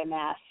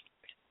BMF.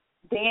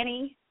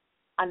 Danny,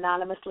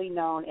 anonymously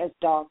known as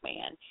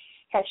Dogman,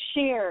 has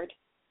shared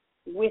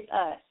with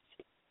us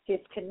his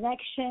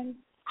connection,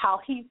 how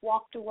he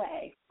walked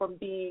away from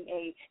being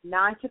a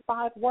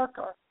 9-to-5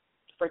 worker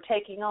for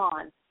taking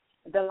on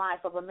the life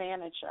of a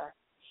manager,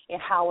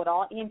 and how it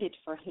all ended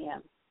for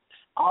him,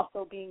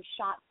 also being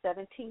shot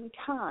 17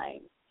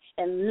 times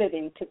and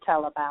living to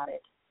tell about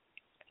it.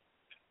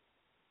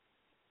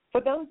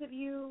 For those of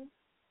you,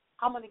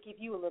 I'm going to give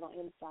you a little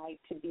insight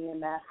to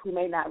BMF who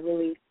may not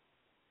really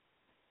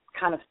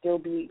kind of still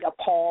be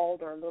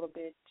appalled or a little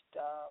bit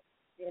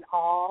in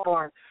awe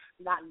or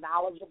not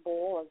knowledgeable,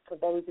 or for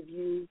those of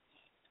you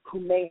who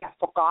may have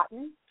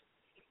forgotten.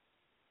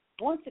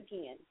 Once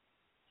again,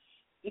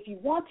 if you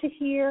want to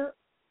hear,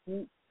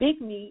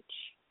 Big Meech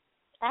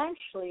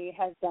actually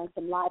has done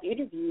some live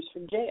interviews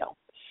from jail.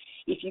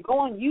 If you go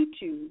on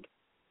YouTube,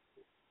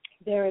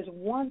 there is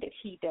one that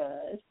he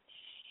does,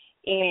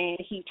 and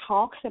he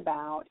talks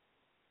about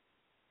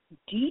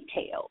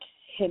detailed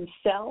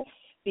himself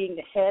being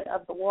the head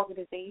of the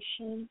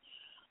organization.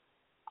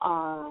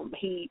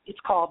 It's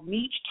called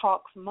Meech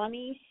Talks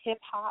Money, Hip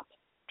Hop,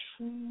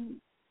 True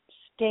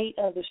State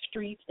of the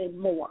Streets, and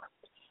more.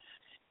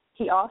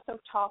 He also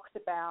talks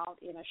about,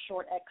 in a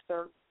short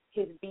excerpt,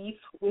 his beef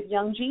with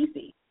Young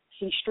Jeezy.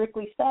 He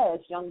strictly says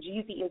Young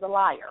Jeezy is a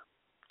liar.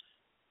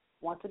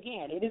 Once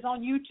again, it is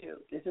on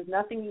YouTube. This is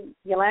nothing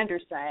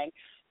Yulander's saying.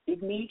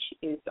 Big Meech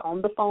is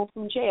on the phone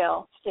from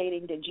jail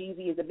stating that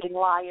Jeezy is a big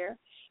liar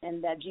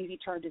and that Jeezy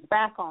turned his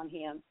back on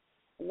him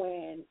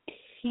when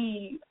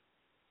he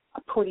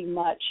pretty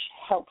much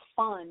helped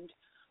fund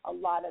a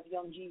lot of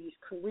Young Jeezy's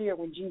career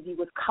when Jeezy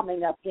was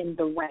coming up in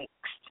the ranks.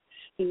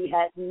 He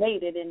had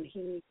made it, and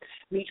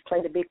Meech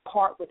played a big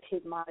part with his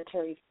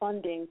monetary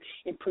funding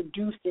in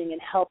producing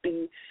and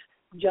helping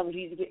Young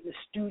Jeezy get in the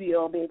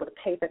studio and be able to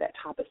pay for that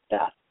type of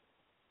stuff.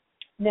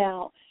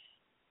 Now,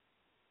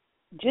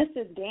 just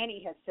as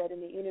Danny has said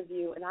in the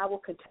interview, and I will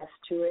contest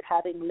to it,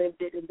 having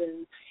lived it and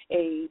been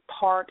a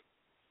part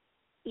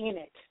in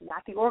it,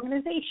 not the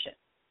organization.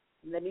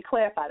 Let me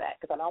clarify that,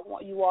 because I don't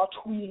want you all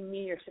tweeting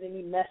me or sending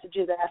me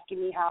messages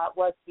asking me how it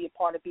was to be a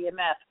part of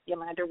BMF.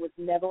 Yulander was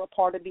never a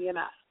part of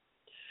BMF.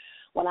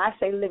 When I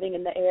say living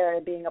in the area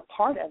and being a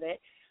part of it,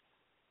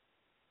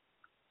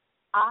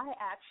 I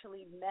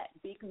actually met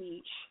Big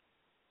Meech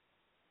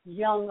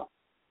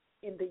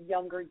in the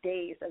younger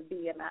days of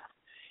BMF.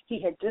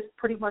 He had just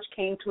pretty much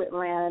came to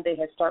Atlanta. They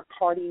had started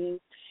partying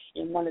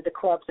in one of the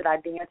clubs that I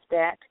danced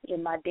at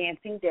in my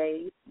dancing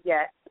days,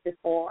 yes,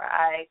 before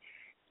I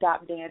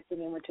stopped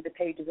dancing and went to the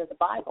pages of the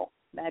Bible,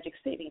 Magic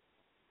City.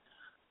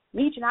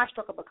 Meech and I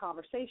struck up a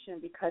conversation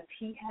because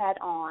he had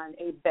on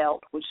a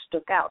belt which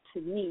stuck out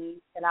to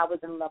me, and I was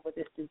in love with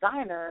this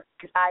designer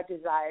because I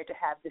desired to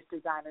have this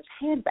designer's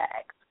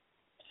handbags.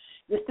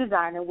 This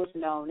designer was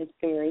known as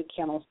Barry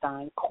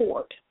Kennelstein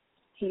Court.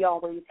 He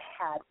always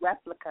had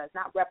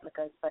not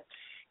replicas, but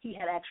he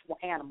had actual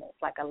animals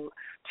like a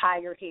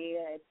tiger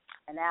head,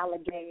 an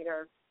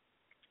alligator,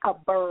 a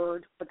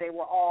bird, but they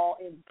were all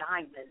in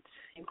diamonds,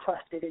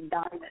 encrusted in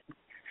diamonds.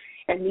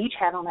 And Meech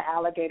had on an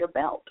alligator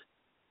belt.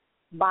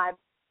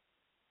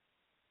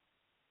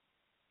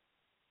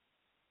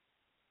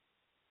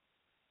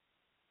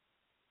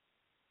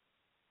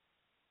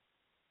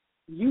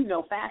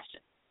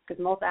 Fashion,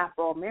 because most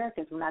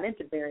Afro-Americans were not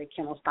into Barry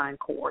Kennelstein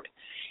Court.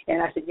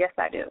 And I said, yes,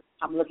 I do.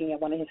 I'm looking at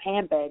one of his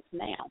handbags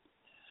now.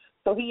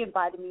 So he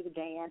invited me to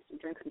dance and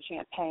drink some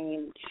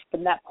champagne.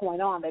 From that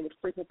point on, they would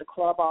frequent the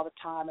club all the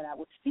time, and I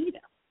would see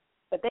them.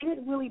 But they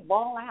didn't really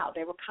ball out.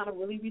 They were kind of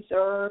really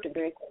reserved and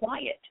very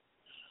quiet.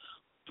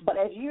 But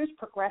as years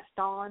progressed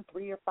on,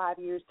 3 or 5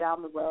 years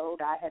down the road,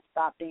 I had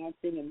stopped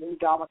dancing and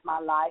moved on with my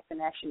life and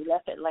actually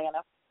left Atlanta.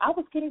 I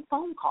was getting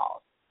phone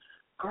calls.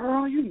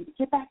 Girl, you need to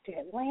get back to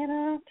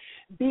Atlanta.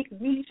 Big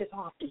Meech is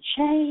off the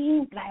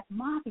chain. Black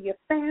Mafia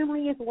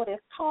Family is what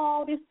it's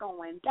called. It's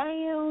going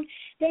down.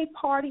 They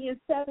partying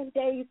 7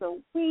 days a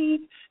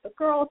week. The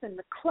girls in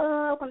the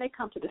club, when they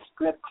come to the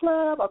strip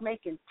club, are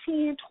making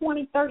 10,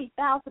 20,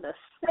 30,000 a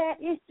set.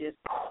 It's just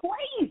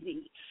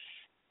crazy.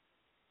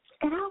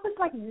 And I was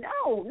like,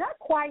 no, not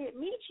quiet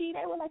Meechy.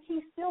 They were like,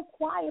 he's still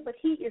quiet, but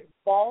he is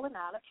balling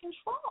out of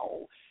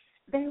control.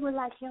 They were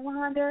like,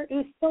 Yulander,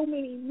 there's so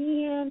many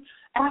men,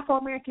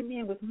 Afro-American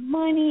men with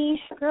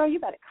money. Girl, you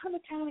better come to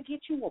town and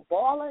get you a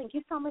baller and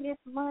get some of this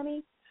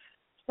money.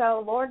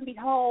 So, Lord and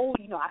behold,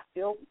 I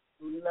still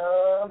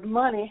love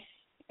money.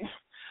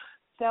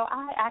 So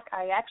I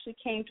actually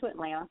came to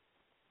Atlanta,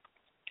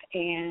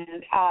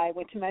 and I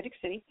went to Magic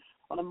City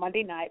on a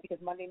Monday night, because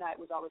Monday night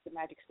was always the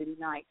Magic City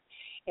night.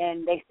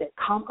 And they said,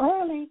 come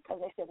early,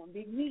 because they said when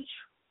Big Meech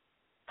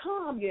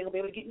come, you're going to be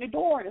able to get in the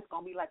door, and it's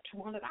going to be like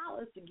 $200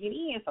 to get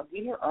in. So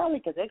get here early,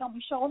 because they're going to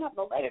be showing up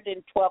no later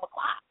than 12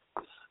 o'clock.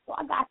 So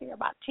I got there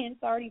about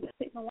 10:30, was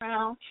sitting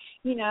around,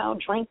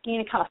 drinking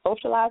and kind of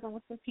socializing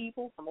with some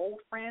people, some old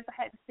friends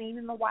I hadn't seen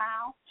in a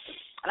while.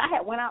 And I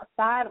had went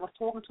outside and was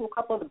talking to a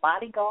couple of the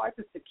bodyguards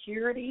and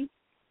security.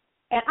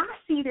 And I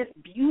see this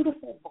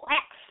beautiful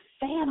black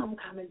Phantom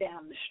coming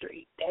down the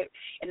street.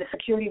 And the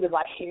security was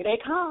like, here they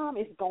come.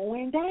 It's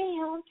going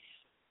down.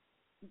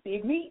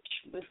 Big Meech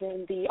was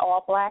in the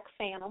all-black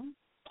Phantom,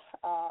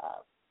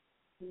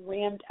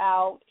 rimmed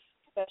out,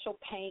 special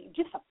paint,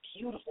 just a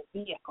beautiful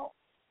vehicle.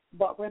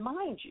 But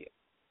remind you,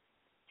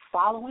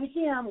 following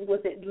him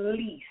was at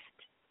least,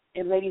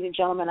 and ladies and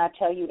gentlemen, I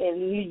tell you, at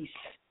least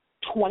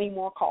 20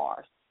 more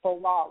cars,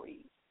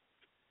 Ferraris,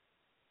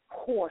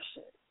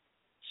 Porsches,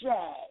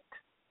 Jags,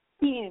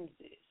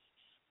 Benzes,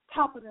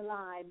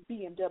 top-of-the-line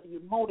BMW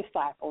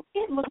motorcycles.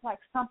 It looked like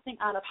something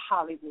out of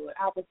Hollywood.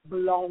 I was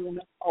blown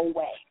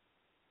away.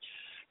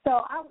 So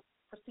I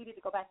proceeded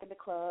to go back in the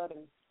club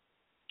and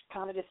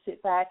kind of just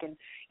sit back and,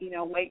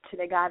 wait till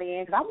they got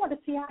in, because I wanted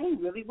to see how he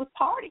really was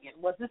partying.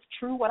 Was this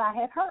true, what I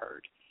had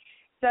heard?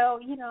 So,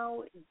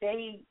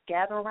 they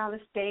gather around the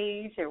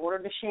stage, they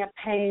order the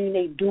champagne,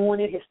 they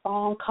doing it, his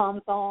song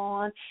comes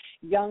on,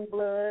 Young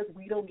Bloods,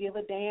 we don't give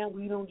a damn,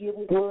 we don't give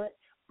a what,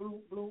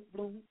 bloom, bloom,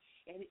 bloom.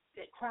 And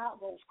the crowd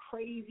goes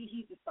crazy.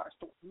 He just starts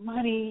throwing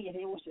money, and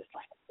it was just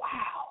like,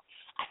 wow,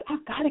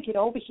 I've got to get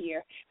over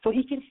here so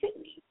he can see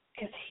me,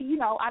 because,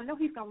 I know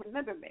he's going to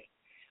remember me.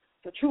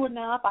 So true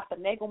enough, I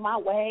finagle my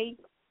way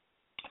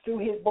through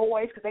his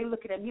boys, because they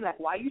looking at me like,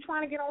 why are you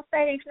trying to get on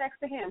stage next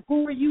to him?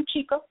 Who are you,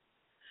 Chica?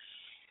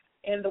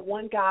 And the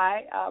one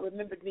guy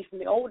remembered me from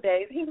the old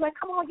days. He was like,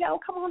 come on, yo,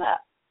 come on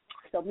up.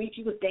 So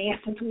Michi was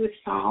dancing to his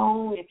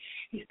song, and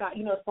he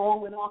started, the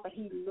song went off, and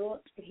he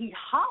looked, and he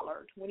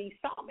hollered when he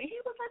saw me. He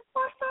was like,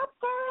 what's up,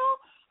 girl?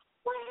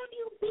 Where have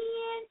you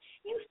been?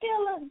 You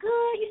still look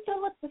good. You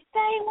still look the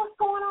same. What's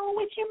going on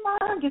with your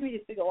mom? Give me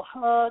this big old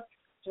hug.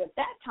 So at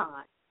that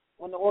time,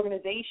 when the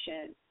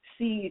organization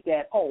sees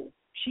that, oh,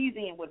 she's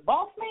in with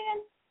Boss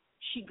Man,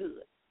 she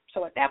good.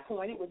 So at that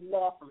point, it was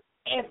love from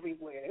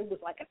everywhere. It was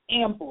like an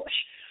ambush.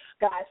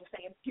 Guys were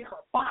saying, get her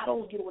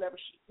bottles, get her whatever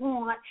she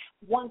wants.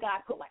 One guy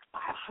put like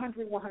 $100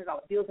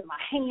 bills in my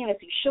hand as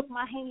he shook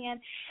my hand.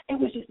 It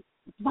was just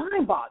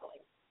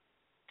mind-boggling.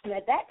 And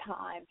at that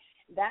time,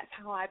 that's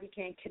how I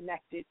became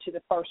connected to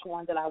the first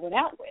one that I went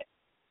out with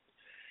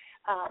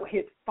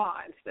his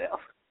fine self.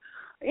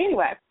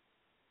 Anyway,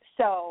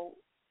 so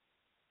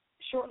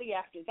shortly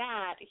after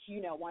that,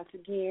 once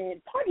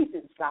again, parties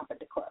didn't stop at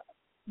the club.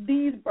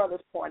 These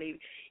brothers partied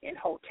in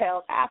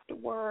hotels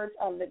afterwards,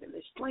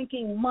 unlimited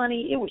drinking,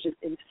 money. It was just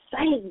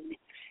insane.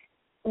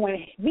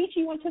 When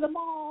Michi went to the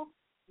mall,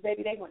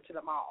 baby, they went to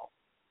the mall.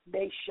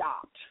 They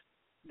shopped.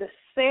 The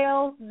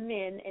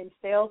salesmen and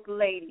sales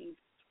ladies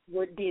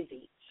were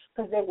dizzy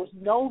because there was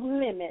no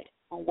limit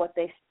on what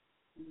they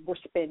were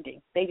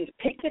spending. They just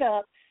picked it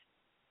up.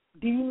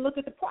 Didn't even look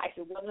at the price.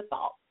 It wasn't a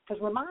thought.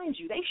 Because remind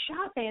you, they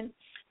shopping.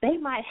 They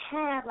might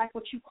have like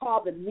what you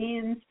call the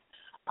men's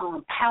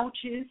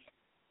pouches,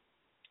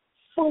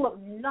 full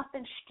of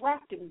nothing,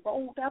 strapped and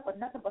rolled up, or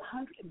nothing but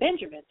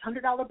Benjamins,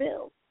 $100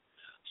 bills.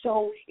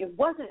 So it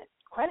wasn't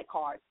credit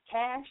cards,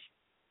 cash.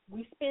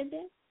 We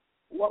spending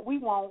what we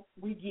want,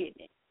 we getting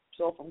it.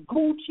 So from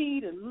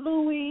Gucci to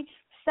Louis,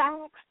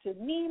 Saks to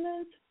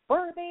Neiman's,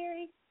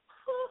 Burberry,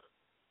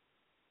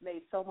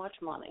 made so much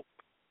money.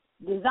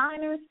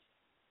 Designers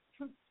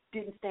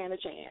didn't stand a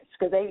chance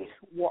because they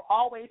were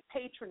always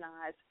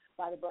patronized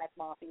by the Black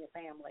Mafia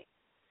family.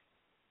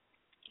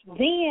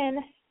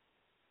 Then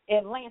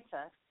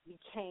Atlanta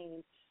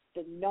became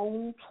the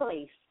known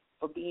place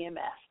for BMF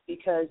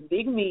because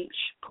Big Meech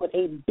put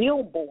a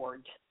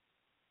billboard,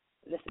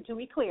 listen to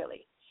me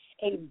clearly,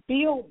 a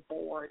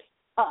billboard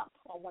up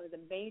on one of the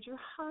major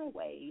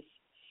highways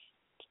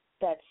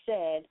that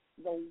said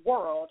the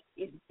world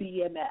is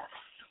BMF.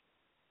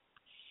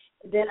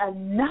 Then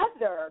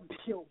another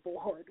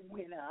billboard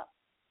went up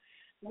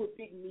where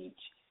Big Meech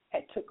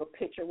had took a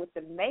picture with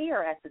the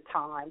mayor at the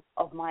time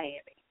of Miami.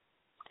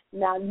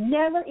 Now,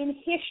 never in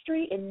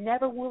history and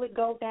never will it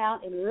go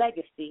down in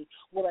legacy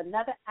will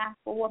another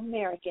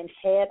Afro-American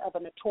head of a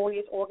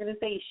notorious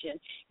organization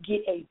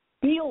get a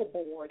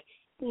billboard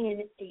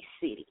in a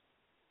city.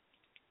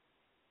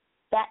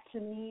 That, to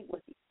me,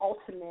 was the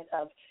ultimate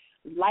of,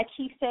 like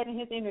he said in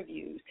his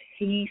interviews,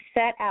 he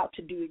set out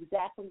to do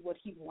exactly what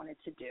he wanted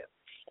to do,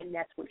 and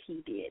that's what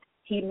he did.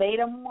 He made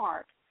a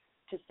mark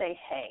to say,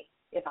 hey,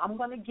 if I'm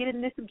going to get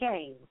in this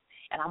game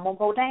and I'm going to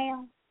go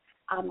down,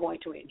 I'm going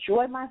to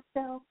enjoy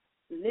myself,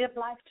 live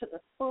life to the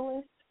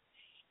fullest,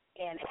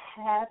 and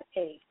have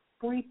a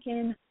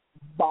freaking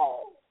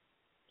ball.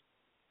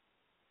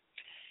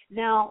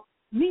 Now,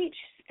 Meech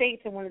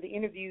states in one of the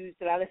interviews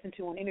that I listened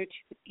to on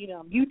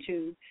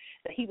YouTube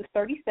that he was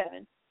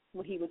 37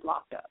 when he was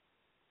locked up.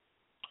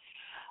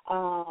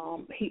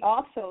 He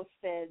also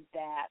said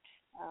that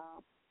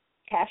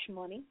Cash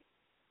Money,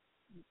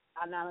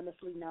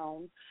 anonymously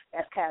known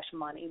as Cash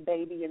Money,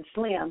 Baby and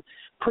Slim,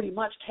 pretty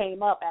much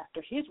came up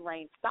after his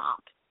reign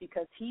stopped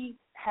because he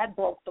had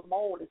broke the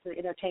mold in the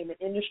entertainment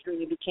industry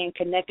and became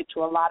connected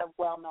to a lot of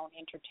well-known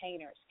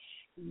entertainers,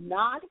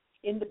 not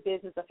in the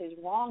business of his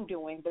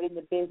wrongdoing, but in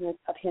the business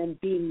of him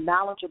being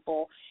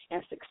knowledgeable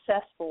and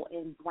successful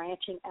in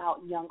branching out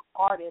young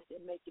artists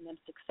and making them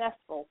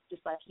successful,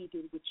 just like he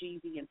did with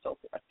Jeezy and so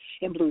forth,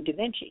 and Blue Da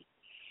Vinci.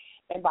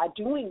 And by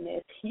doing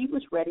this, he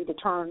was ready to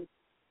turn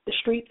the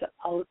streets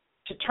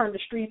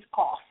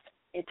off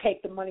and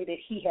take the money that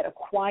he had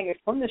acquired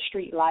from the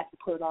street life and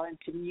put it all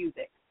into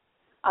music.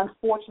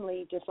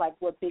 Unfortunately, just like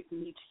what Big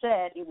Meech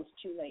said, it was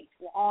too late.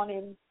 They're on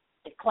him,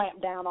 they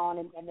clamped down on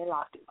him, and they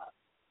locked him up.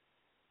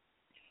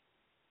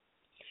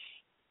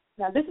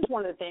 Now, this is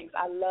one of the things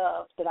I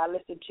love that I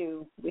listened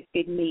to with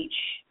Big Meech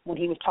when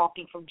he was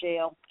talking from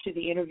jail to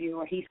the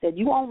interviewer. He said,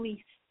 "You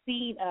only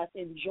seen us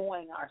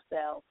enjoying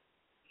ourselves.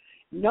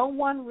 No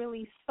one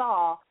really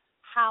saw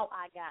how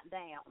I got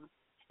down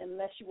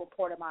unless you were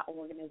part of my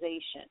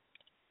organization."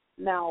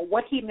 Now,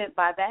 what he meant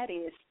by that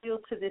is still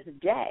to this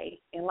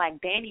day, and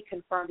like Danny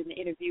confirmed in the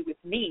interview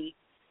with me,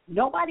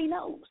 nobody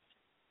knows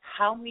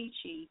how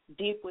Meechy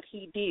did what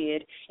he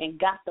did and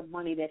got the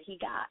money that he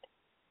got,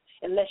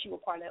 unless you were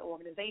part of that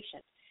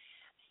organization.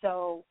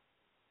 So,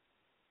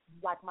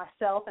 like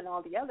myself and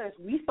all the others,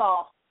 we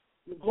saw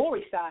the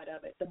glory side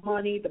of it, the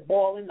money, the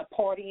balling, the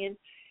partying,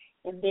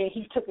 and then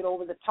he took it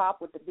over the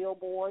top with the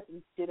billboards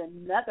and did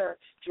another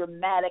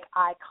dramatic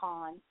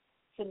icon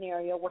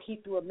scenario where he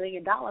threw $1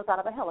 million out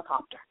of a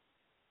helicopter.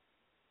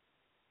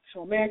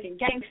 So American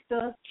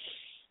Gangster,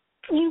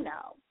 you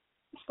know,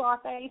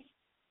 Scarface,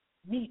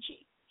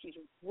 Meechy, he's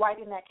right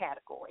in that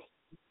category.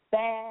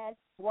 Bad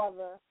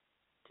brother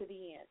to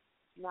the end.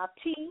 Now,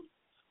 T,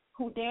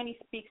 who Danny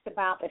speaks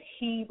about that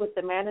he was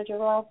the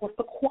manager of, was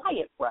the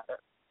quiet brother.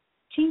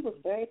 T was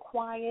very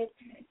quiet,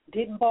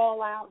 didn't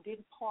ball out,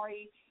 didn't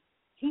party.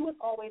 He was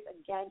always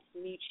against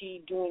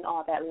Meechy doing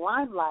all that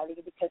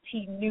limelighting because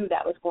he knew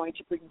that was going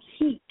to bring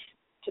heat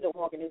to the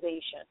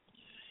organization.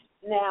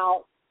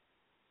 Now,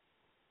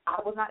 I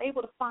was not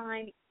able to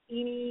find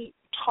any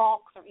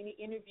talks or any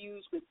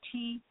interviews with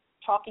T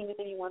talking with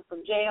anyone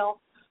from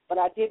jail, but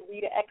I did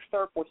read an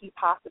excerpt where he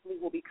possibly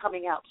will be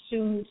coming out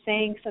soon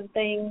saying some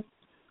things.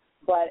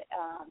 But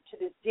to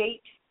this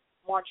date,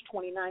 March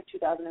 29,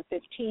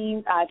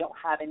 2015, I don't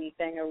have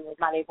anything or was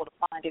not able to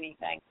find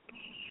anything.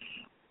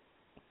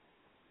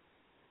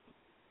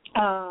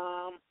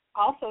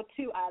 Also,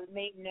 too, I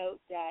made note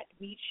that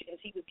Meech, as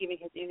he was giving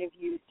his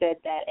interview, said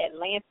that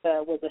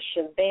Atlanta was a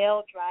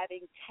Chevelle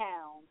driving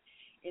town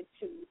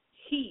into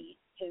he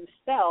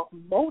himself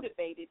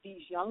motivated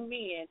these young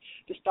men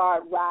to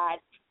start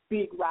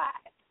big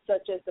rides,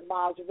 such as the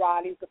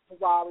Maseratis, the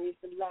Ferraris,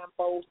 the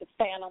Lambos, the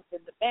Phantoms,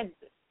 and the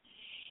Benzes.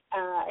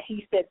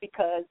 He said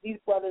because these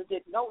brothers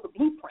didn't know the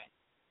blueprint.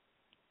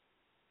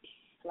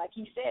 Like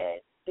he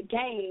said, the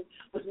game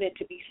was meant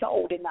to be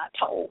sold and not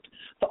told.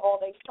 So all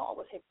they saw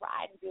was him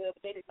riding good,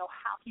 but they didn't know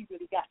how he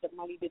really got the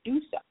money to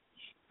do so.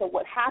 So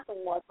what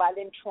happened was by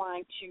them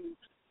trying to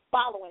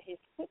follow in his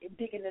foot and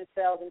digging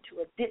themselves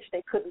into a ditch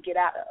they couldn't get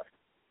out of.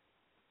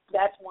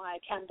 That's why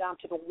it came down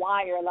to the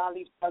wire. A lot of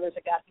these brothers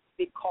that got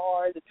these big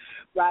cars and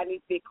riding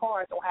these big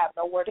cars don't have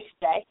nowhere to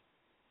stay.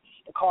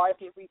 The cars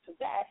get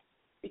repossessed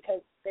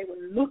because they were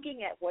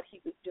looking at what he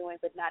was doing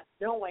but not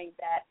knowing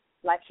that,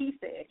 like he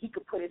said, he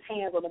could put his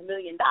hands on $1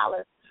 million,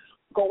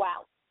 go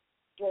out,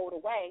 throw it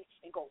away,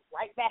 and go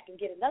right back and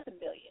get another $1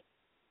 million.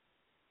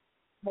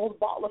 Most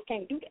ballers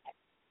can't do that.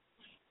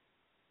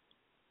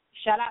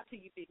 Shout out to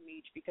you, Big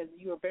Meech, because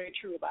you are very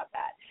true about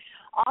that.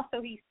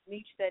 Also,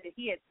 Meech said that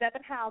he had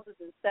 7 houses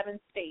in 7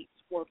 states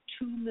worth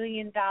 $2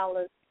 million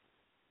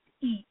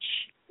each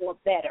or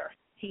better.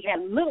 He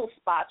had little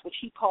spots, which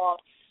he called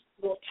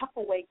little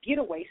tuck-away,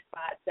 getaway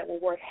spots that were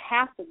worth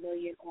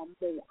 $500,000 or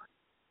more.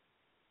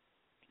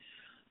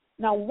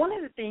 Now, one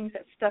of the things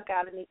that stuck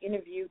out in the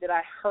interview that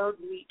I heard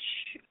Meech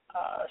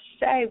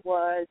say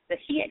was that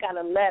he had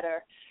got a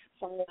letter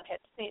someone had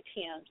sent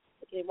him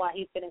while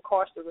he's been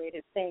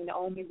incarcerated saying the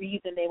only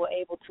reason they were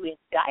able to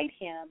indict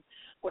him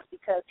was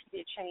because he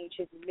did change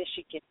his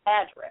Michigan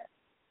address.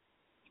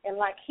 And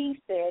like he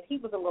said, he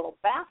was a little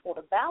baffled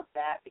about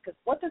that because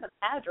what does an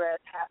address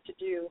have to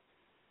do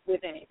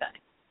with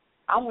anything?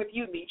 I'm with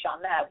you, Meech,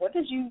 on that. What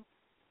did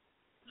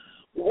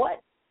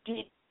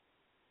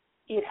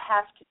it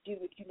have to do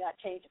with you not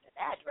changing an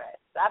address?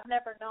 I've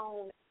never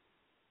known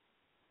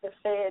the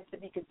Fed to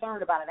be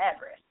concerned about an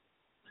address.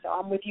 So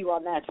I'm with you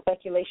on that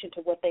speculation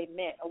to what they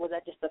meant, or was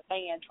that just a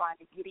fan trying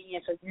to get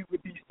in so you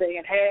would be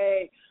saying,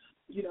 hey,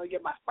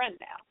 you're my friend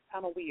now.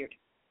 Kind of weird.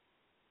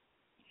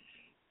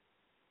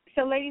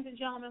 So, ladies and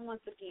gentlemen,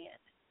 once again,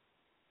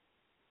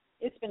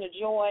 it's been a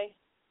joy.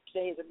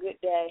 Today is a good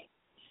day.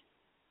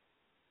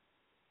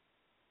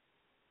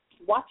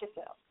 Watch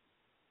yourself.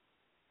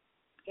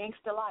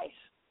 Gangster Life.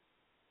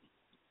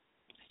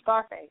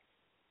 Scarface.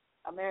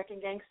 American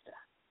Gangster.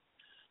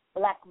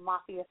 Black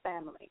Mafia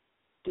Family.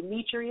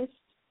 Demetrius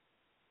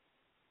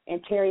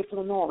and Terry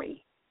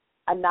Flonori,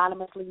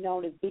 anonymously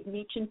known as Big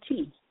Meech and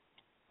T.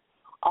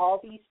 All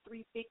these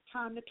 3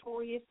 big-time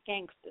notorious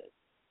gangsters,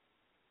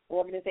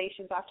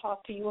 organizations I've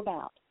talked to you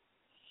about,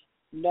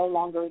 no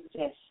longer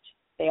exist.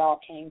 They all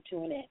came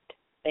to an end.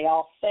 They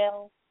all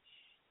fell,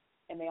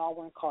 and they all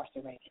were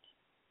incarcerated.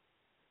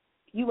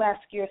 You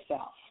ask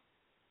yourself,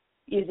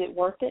 is it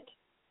worth it?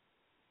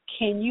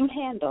 Can you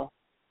handle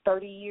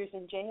 30 years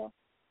in jail?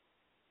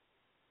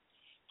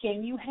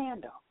 Can you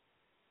handle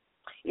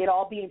it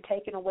all being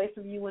taken away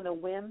from you in a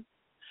whim?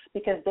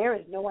 Because there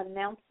is no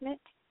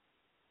announcement.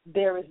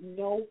 There is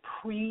no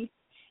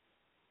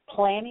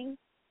pre-planning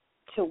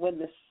to when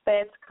the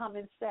feds come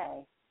and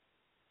say,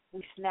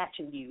 we're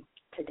snatching you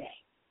today.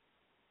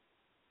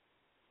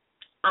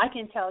 I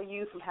can tell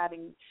you from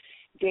having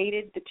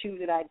dated the two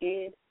that I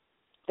did,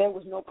 there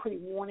was no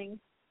pre-warning.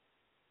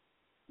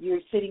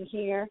 You're sitting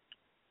here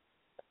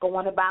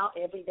going about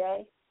every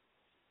day,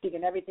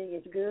 thinking everything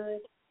is good,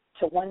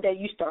 so one day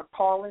you start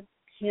calling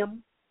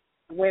him,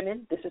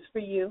 women, this is for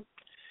you,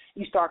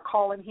 you start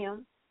calling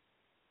him,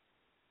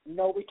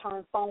 no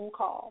return phone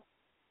call.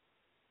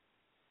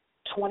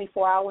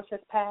 24 hours has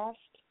passed,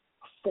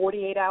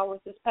 48 hours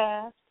has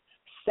passed,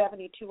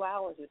 72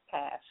 hours has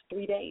passed,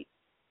 3 days.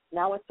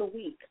 Now it's a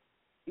week.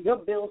 Your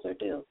bills are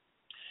due.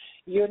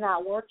 You're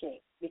not working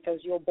because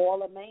you're a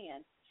baller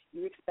man.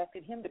 You're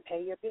expecting him to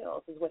pay your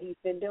bills is what he's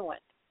been doing.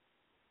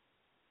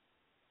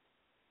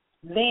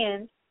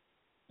 Then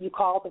you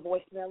call, the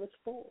voicemail is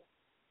full.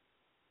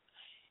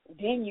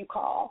 Then you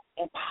call,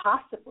 and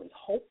possibly,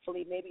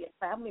 hopefully, maybe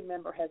a family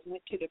member has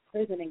went to the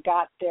prison and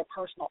got their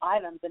personal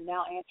items and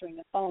now answering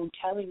the phone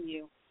telling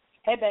you,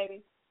 hey,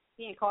 baby,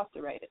 he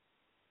incarcerated.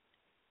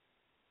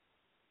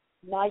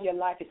 Now your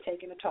life is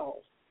taking a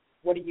toll.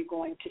 What are you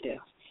going to do?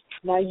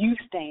 Now you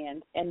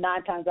stand, and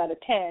 9 times out of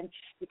 10,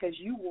 because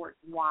you weren't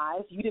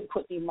wise, you didn't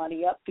put any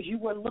money up because you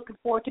weren't looking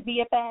for it to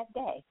be a bad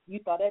day. You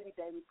thought every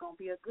day was going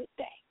to be a good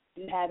day.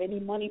 Didn't have any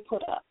money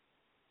put up.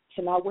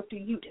 So now what do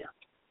you do?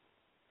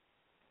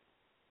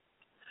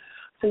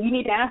 So you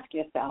need to ask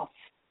yourself,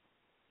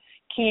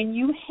 can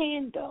you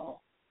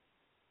handle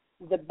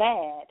the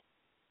bad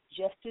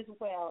just as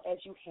well as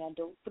you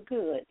handle the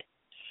good?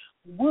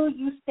 Will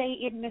you stay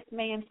in this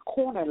man's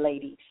corner,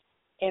 ladies,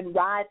 and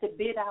ride the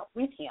bid out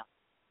with him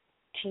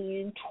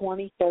 10,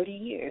 20, 30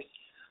 years?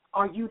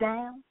 Are you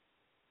down?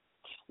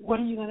 What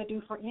are you going to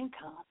do for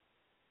income?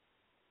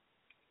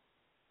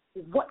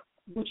 What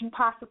would you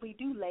possibly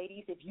do,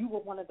 ladies, if you were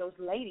one of those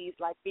ladies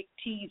like Big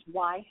T's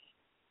wife,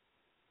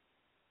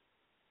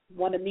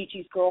 one of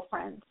Michi's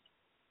girlfriends,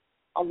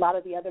 a lot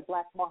of the other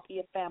Black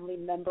Mafia family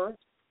members,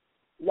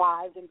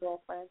 wives and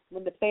girlfriends,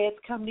 when the feds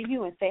come to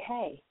you and say,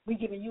 hey, we're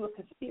giving you a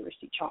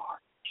conspiracy charge,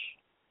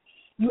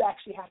 you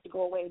actually have to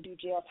go away and do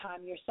jail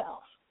time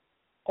yourself,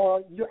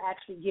 or you're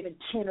actually given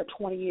 10 or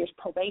 20 years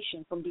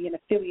probation from being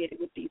affiliated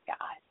with these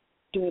guys,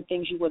 doing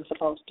things you weren't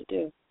supposed to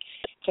do.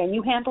 Can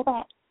you handle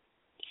that?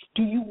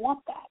 Do you want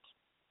that?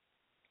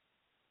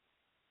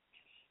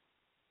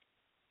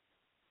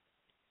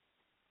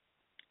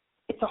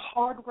 It's a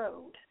hard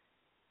road.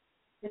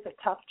 It's a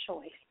tough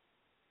choice.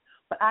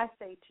 But I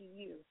say to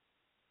you,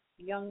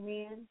 young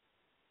men,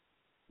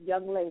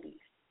 young ladies,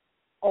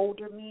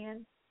 older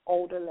men,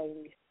 older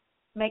ladies,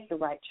 make the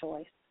right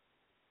choice.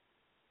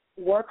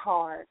 Work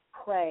hard,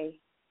 pray,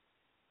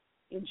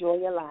 enjoy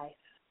your life.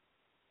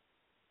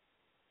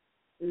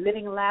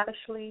 Living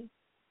lavishly,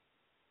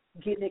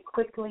 getting it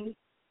quickly,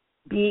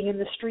 being in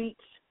the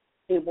streets,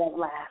 it won't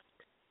last.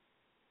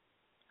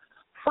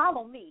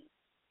 Follow me,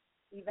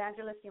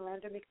 Evangelist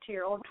Yulander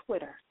McTier, on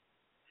Twitter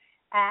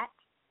at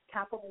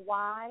capital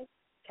Y,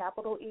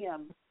 capital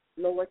M,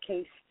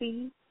 lowercase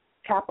c,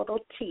 capital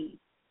T,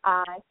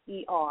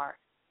 I-E-R.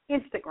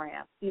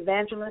 Instagram,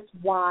 Evangelist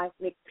Y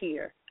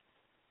McTier.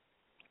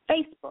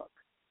 Facebook,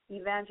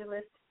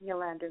 Evangelist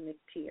Yulander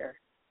McTier.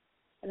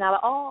 And out of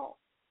all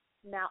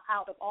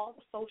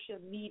the social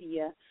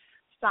media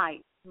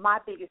sites, my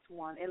biggest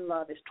one in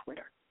love is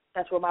Twitter.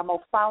 That's where my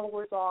most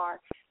followers are.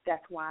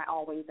 That's where I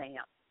always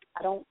am.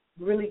 I don't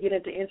really get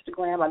into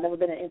Instagram. I've never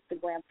been an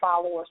Instagram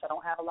follower, so I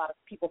don't have a lot of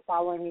people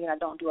following me, and I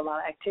don't do a lot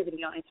of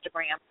activity on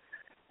Instagram.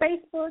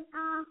 Facebook,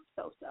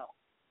 so-so.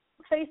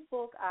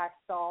 Facebook, I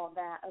saw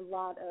that a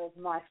lot of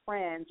my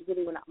friends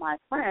really were not my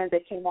friends.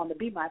 They came on to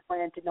be my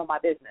friend to know my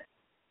business.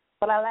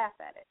 But I laugh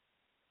at it.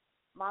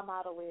 My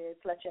motto is,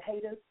 let your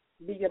haters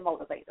be your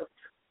motivators.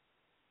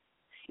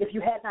 If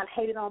you had not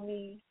hated on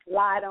me,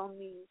 lied on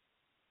me,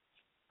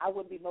 I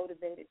wouldn't be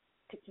motivated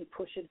to keep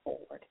pushing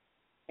forward.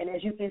 And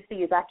as you can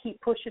see, as I keep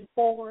pushing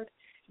forward,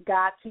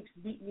 God keeps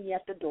beating me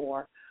at the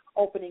door,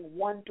 opening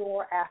one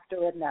door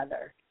after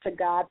another. To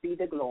God be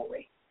the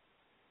glory.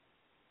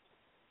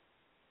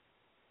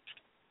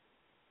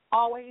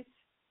 Always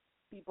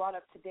be brought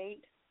up to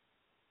date.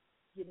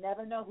 You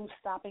never know who's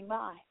stopping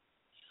by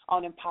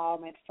on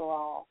Empowerment for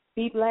All.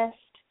 Be blessed.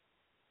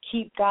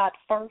 Keep God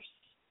first.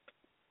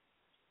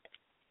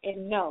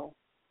 And know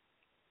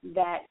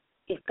that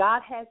if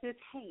God has his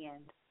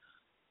hand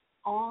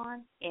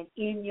on and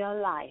in your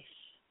life,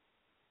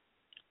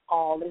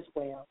 all is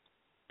well.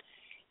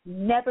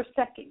 Never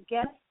second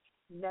guess,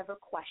 never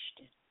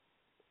question.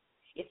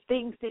 If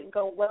things didn't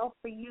go well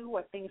for you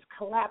or things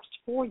collapsed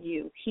for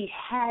you, he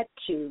had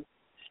to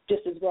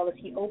Just as well as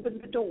he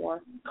opened the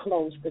door,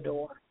 closed the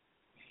door.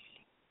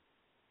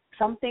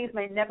 Some things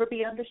may never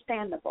be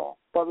understandable,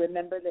 but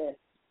remember this.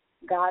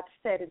 God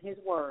said in his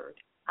word,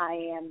 I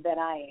am that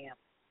I am.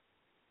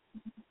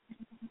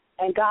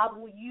 And God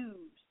will use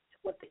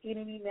what the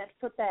enemy meant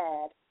for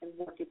bad and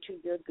work it to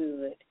your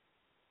good.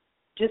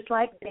 Just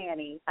like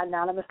Danny,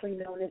 anonymously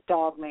known as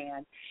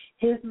Dogman,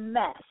 his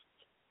mess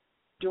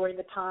during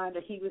the time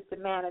that he was the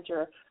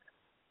manager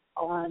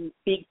on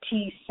Big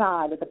T's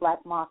side of the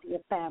Black Mafia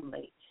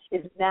family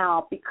is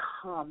now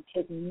become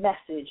his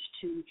message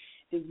to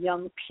the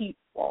young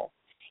people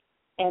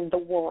and the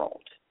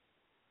world.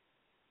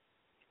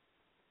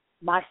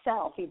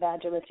 Myself,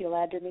 Evangelist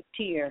Yulander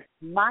McTeer,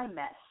 my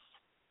mess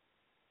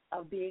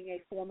of being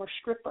a former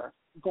stripper,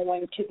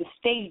 going to the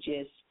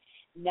stages,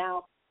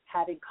 now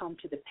having come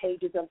to the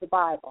pages of the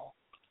Bible,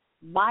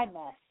 my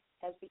mess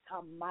has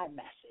become my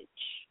message.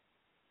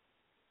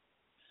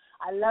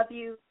 I love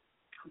you.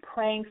 I'm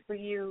praying for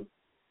you.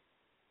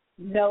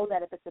 Know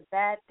that if it's a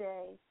bad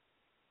day,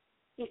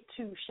 it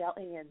too shall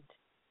end.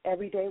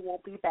 Every day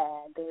won't be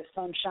bad. There is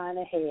sunshine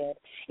ahead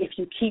if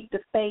you keep the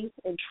faith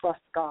and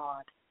trust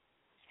God.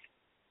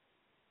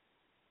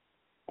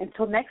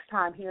 Until next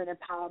time here at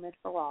Empowerment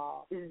for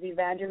All, this is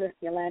Evangelist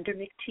Yulander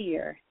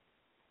McTeer,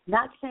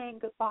 not saying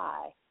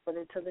goodbye, but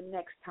until the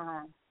next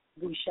time,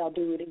 we shall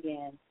do it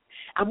again.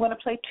 I'm going to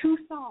play two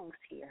songs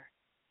here.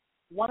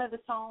 One of the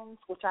songs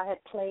which I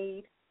had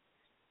played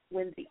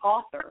when the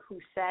author who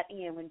sat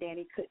in when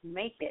Danny couldn't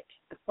make it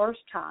the first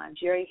time,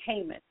 Jerry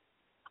Haymon,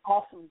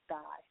 awesome guy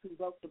who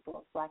wrote the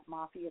book, Black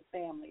Mafia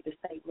Family, the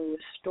St. Louis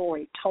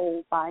Story,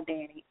 told by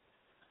Danny.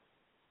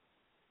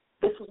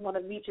 This was one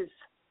of Meech's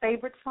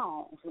favorite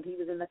songs when he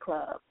was in the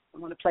club. I'm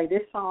going to play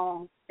this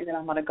song, and then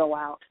I'm going to go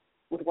out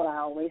with what I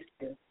always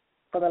do,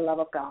 for the love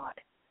of God.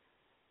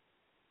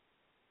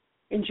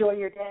 Enjoy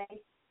your day.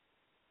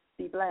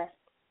 Be blessed.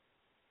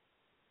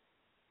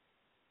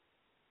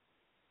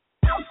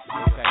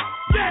 Okay.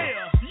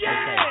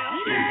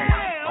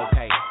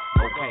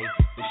 Okay.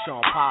 It's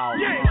Sean Paul,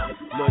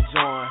 Lil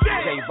Jon,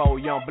 J-Bo,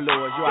 Young Blood.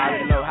 You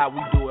already know how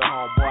we do it,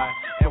 homeboy.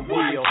 And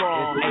Will,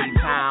 it's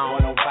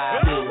A-Town,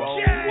 105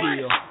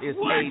 Will, it's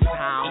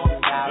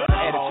A-Town,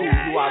 Attitude,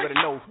 you already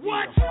know.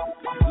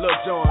 Lil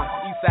Jon,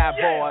 Eastside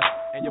Boys,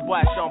 and your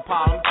boy Sean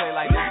Paul. Let me tell you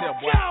like this here,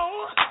 boy.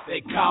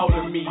 They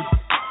calling me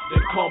to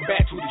come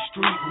back to the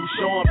street who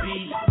Sean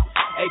P.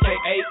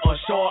 A.K.A. a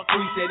short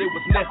crease, said it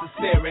was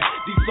necessary.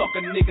 These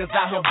sucker niggas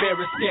out here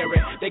very scary.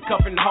 They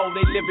cuffin' hoe,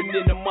 they living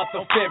in the month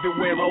of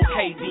February.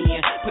 Okay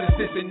then, put a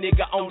sissy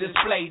nigga on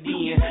display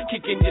then.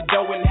 Kick in your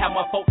door and have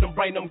my folk to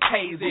bring them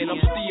K's in. I'm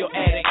still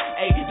addict,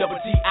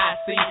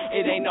 A-double-T-I-C.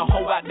 It ain't no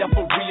hoe out there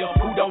for real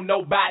who don't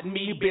know about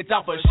me, bitch,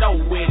 I'm for show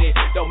with it.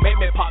 Don't make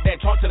me pop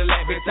that trunk to the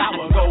left, bitch, I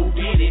will go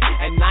get it.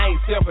 And I ain't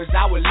selfish,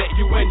 I will let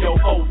you in your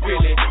whole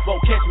feeling.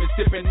 Won't catch me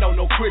sippin' on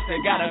no Chris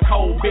and got a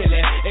cold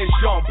billy. It's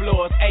Young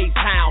Blood's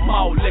A-Town.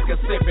 More liquor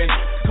sipping,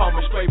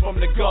 coming straight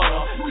from the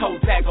gutter. Toe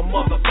tag a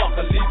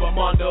motherfucker, leave him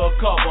under a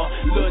cover.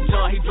 Lil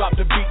Jon, he dropped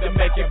the beat to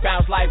make it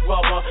bounce like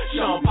rubber.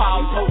 Sean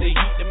Paul told the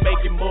heat to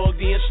make it mugged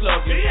in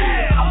sluggy.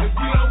 Yeah. If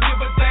you don't give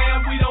a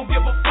damn, we don't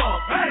give a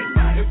fuck. Hey.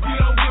 If you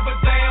don't give a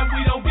damn,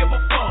 we don't give a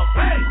fuck.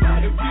 Hey.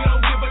 If you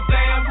don't give a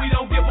damn, we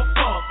don't give a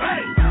fuck.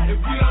 Hey. If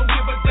you don't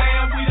give a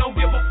damn, we don't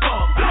give a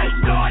fuck. Don't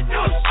start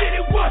no shit,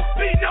 it must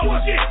be no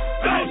shit.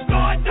 Don't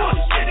start no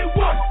shit, it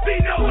must be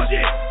no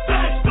shit.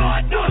 Don't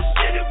start no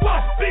shit, it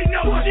must be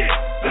no shit.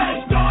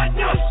 Don't start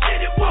no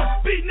shit, it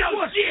must be no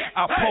shit.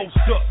 I post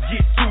up,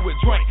 get to it,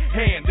 drink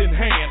hand in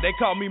hand. They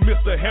call me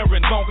Mr.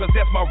 Herringbone, cause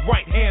that's my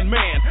right hand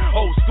man.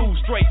 Old school,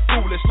 straight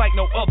foolish, like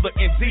no other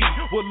indeed.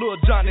 Well, Lil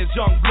Jon is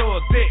Young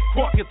Blood, dead,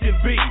 Crockett's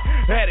B.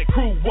 Had it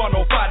crew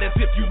 105, as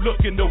if you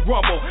looking to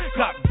rumble.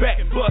 Clock back,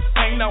 bust,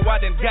 ain't now I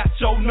done got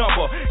your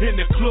number. In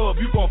the club,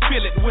 you gon'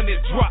 feel it when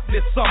it drop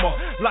this summer.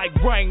 Like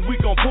rain, we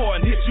gon' pour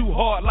and hit you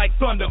hard like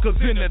thunder. Cause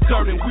in the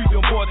dirt, and we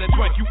been more than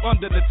drink you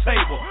under the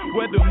table.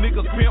 Where them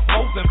niggas pimp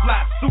hoes and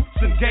fly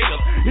suits and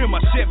gators. Hear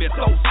my Chevy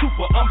so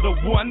super, I'm the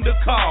one to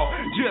call.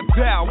 Just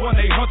dial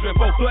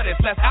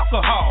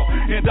 1-800-430-alcohol.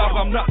 And dog,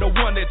 I'm not the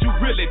one that you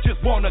really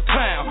just wanna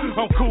clown.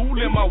 I'm cool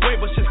in my way,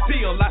 but shit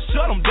still, I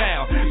shut them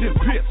down. Just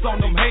pits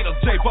on them haters,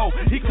 J-Bo,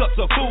 he cuts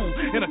a fool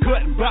in a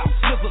cut box,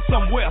 scissor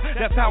somewhere,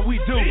 that's how we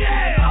do.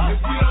 Yeah.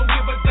 If you don't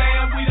give a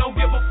damn, we don't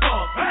give a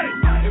fuck. Hey.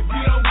 If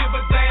you don't give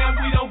a damn,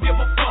 we don't give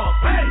a fuck.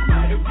 Hey.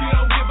 If you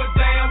don't give a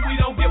damn, we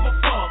don't give a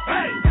fuck.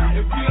 Hey.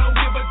 If you don't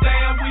give a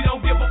damn, we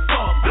don't give a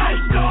fuck. Don't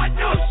start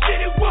no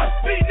shit, it must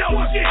be no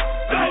shit.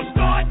 Don't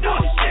start no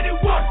shit, it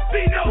must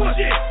be no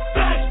shit.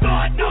 Don't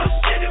start no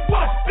shit, it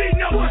must be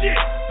no shit.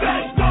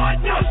 Don't start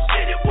no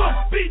shit, it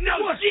must be no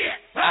shit.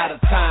 Out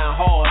of time,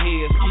 hard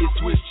heads get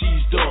Swiss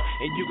cheesed up,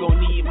 and you gon'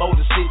 need more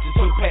decisions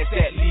to patch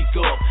that leak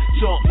up.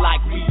 Jump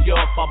like we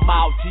up, I'm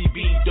all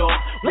TV'd up.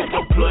 With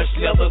no plush,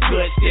 leather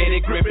gut,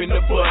 steady gripping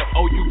the butt.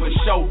 Oh, you for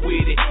show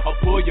with it. Or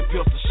pull your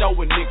pistol, show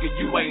a nigga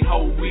you ain't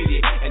hoe with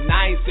it. And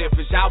I ain't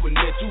selfish, I would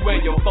let you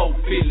and your folk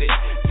feel it.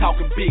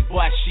 Talking big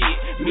boy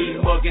shit, me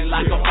mugging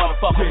like a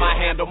motherfucker, my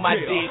hand on my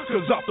dick.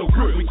 Cause off the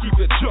rip, we keep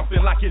it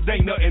jumping like it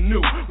ain't nothing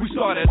new. We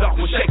started off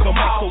with Shake 'em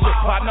Off, so look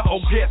partner,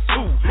 oh guess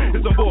who?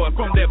 It's a boy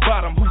from that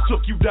bottom who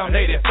took you down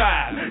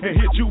 85 and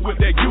hit you with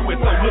that U.S.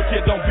 So look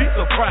here, don't be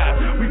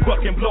surprised. We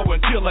bucking,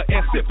 blowing, killer,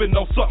 and sipping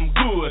on something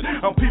good.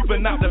 I'm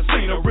peeping out the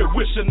scenery,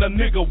 wishing a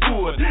nigga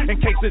would. In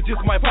case it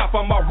just might pop,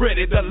 I'm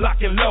already to lock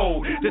and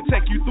load. To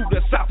take you through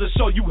the South to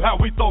show you how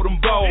we throw them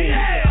balls.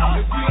 Yeah,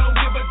 if we don't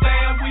give a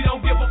damn, we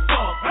don't give a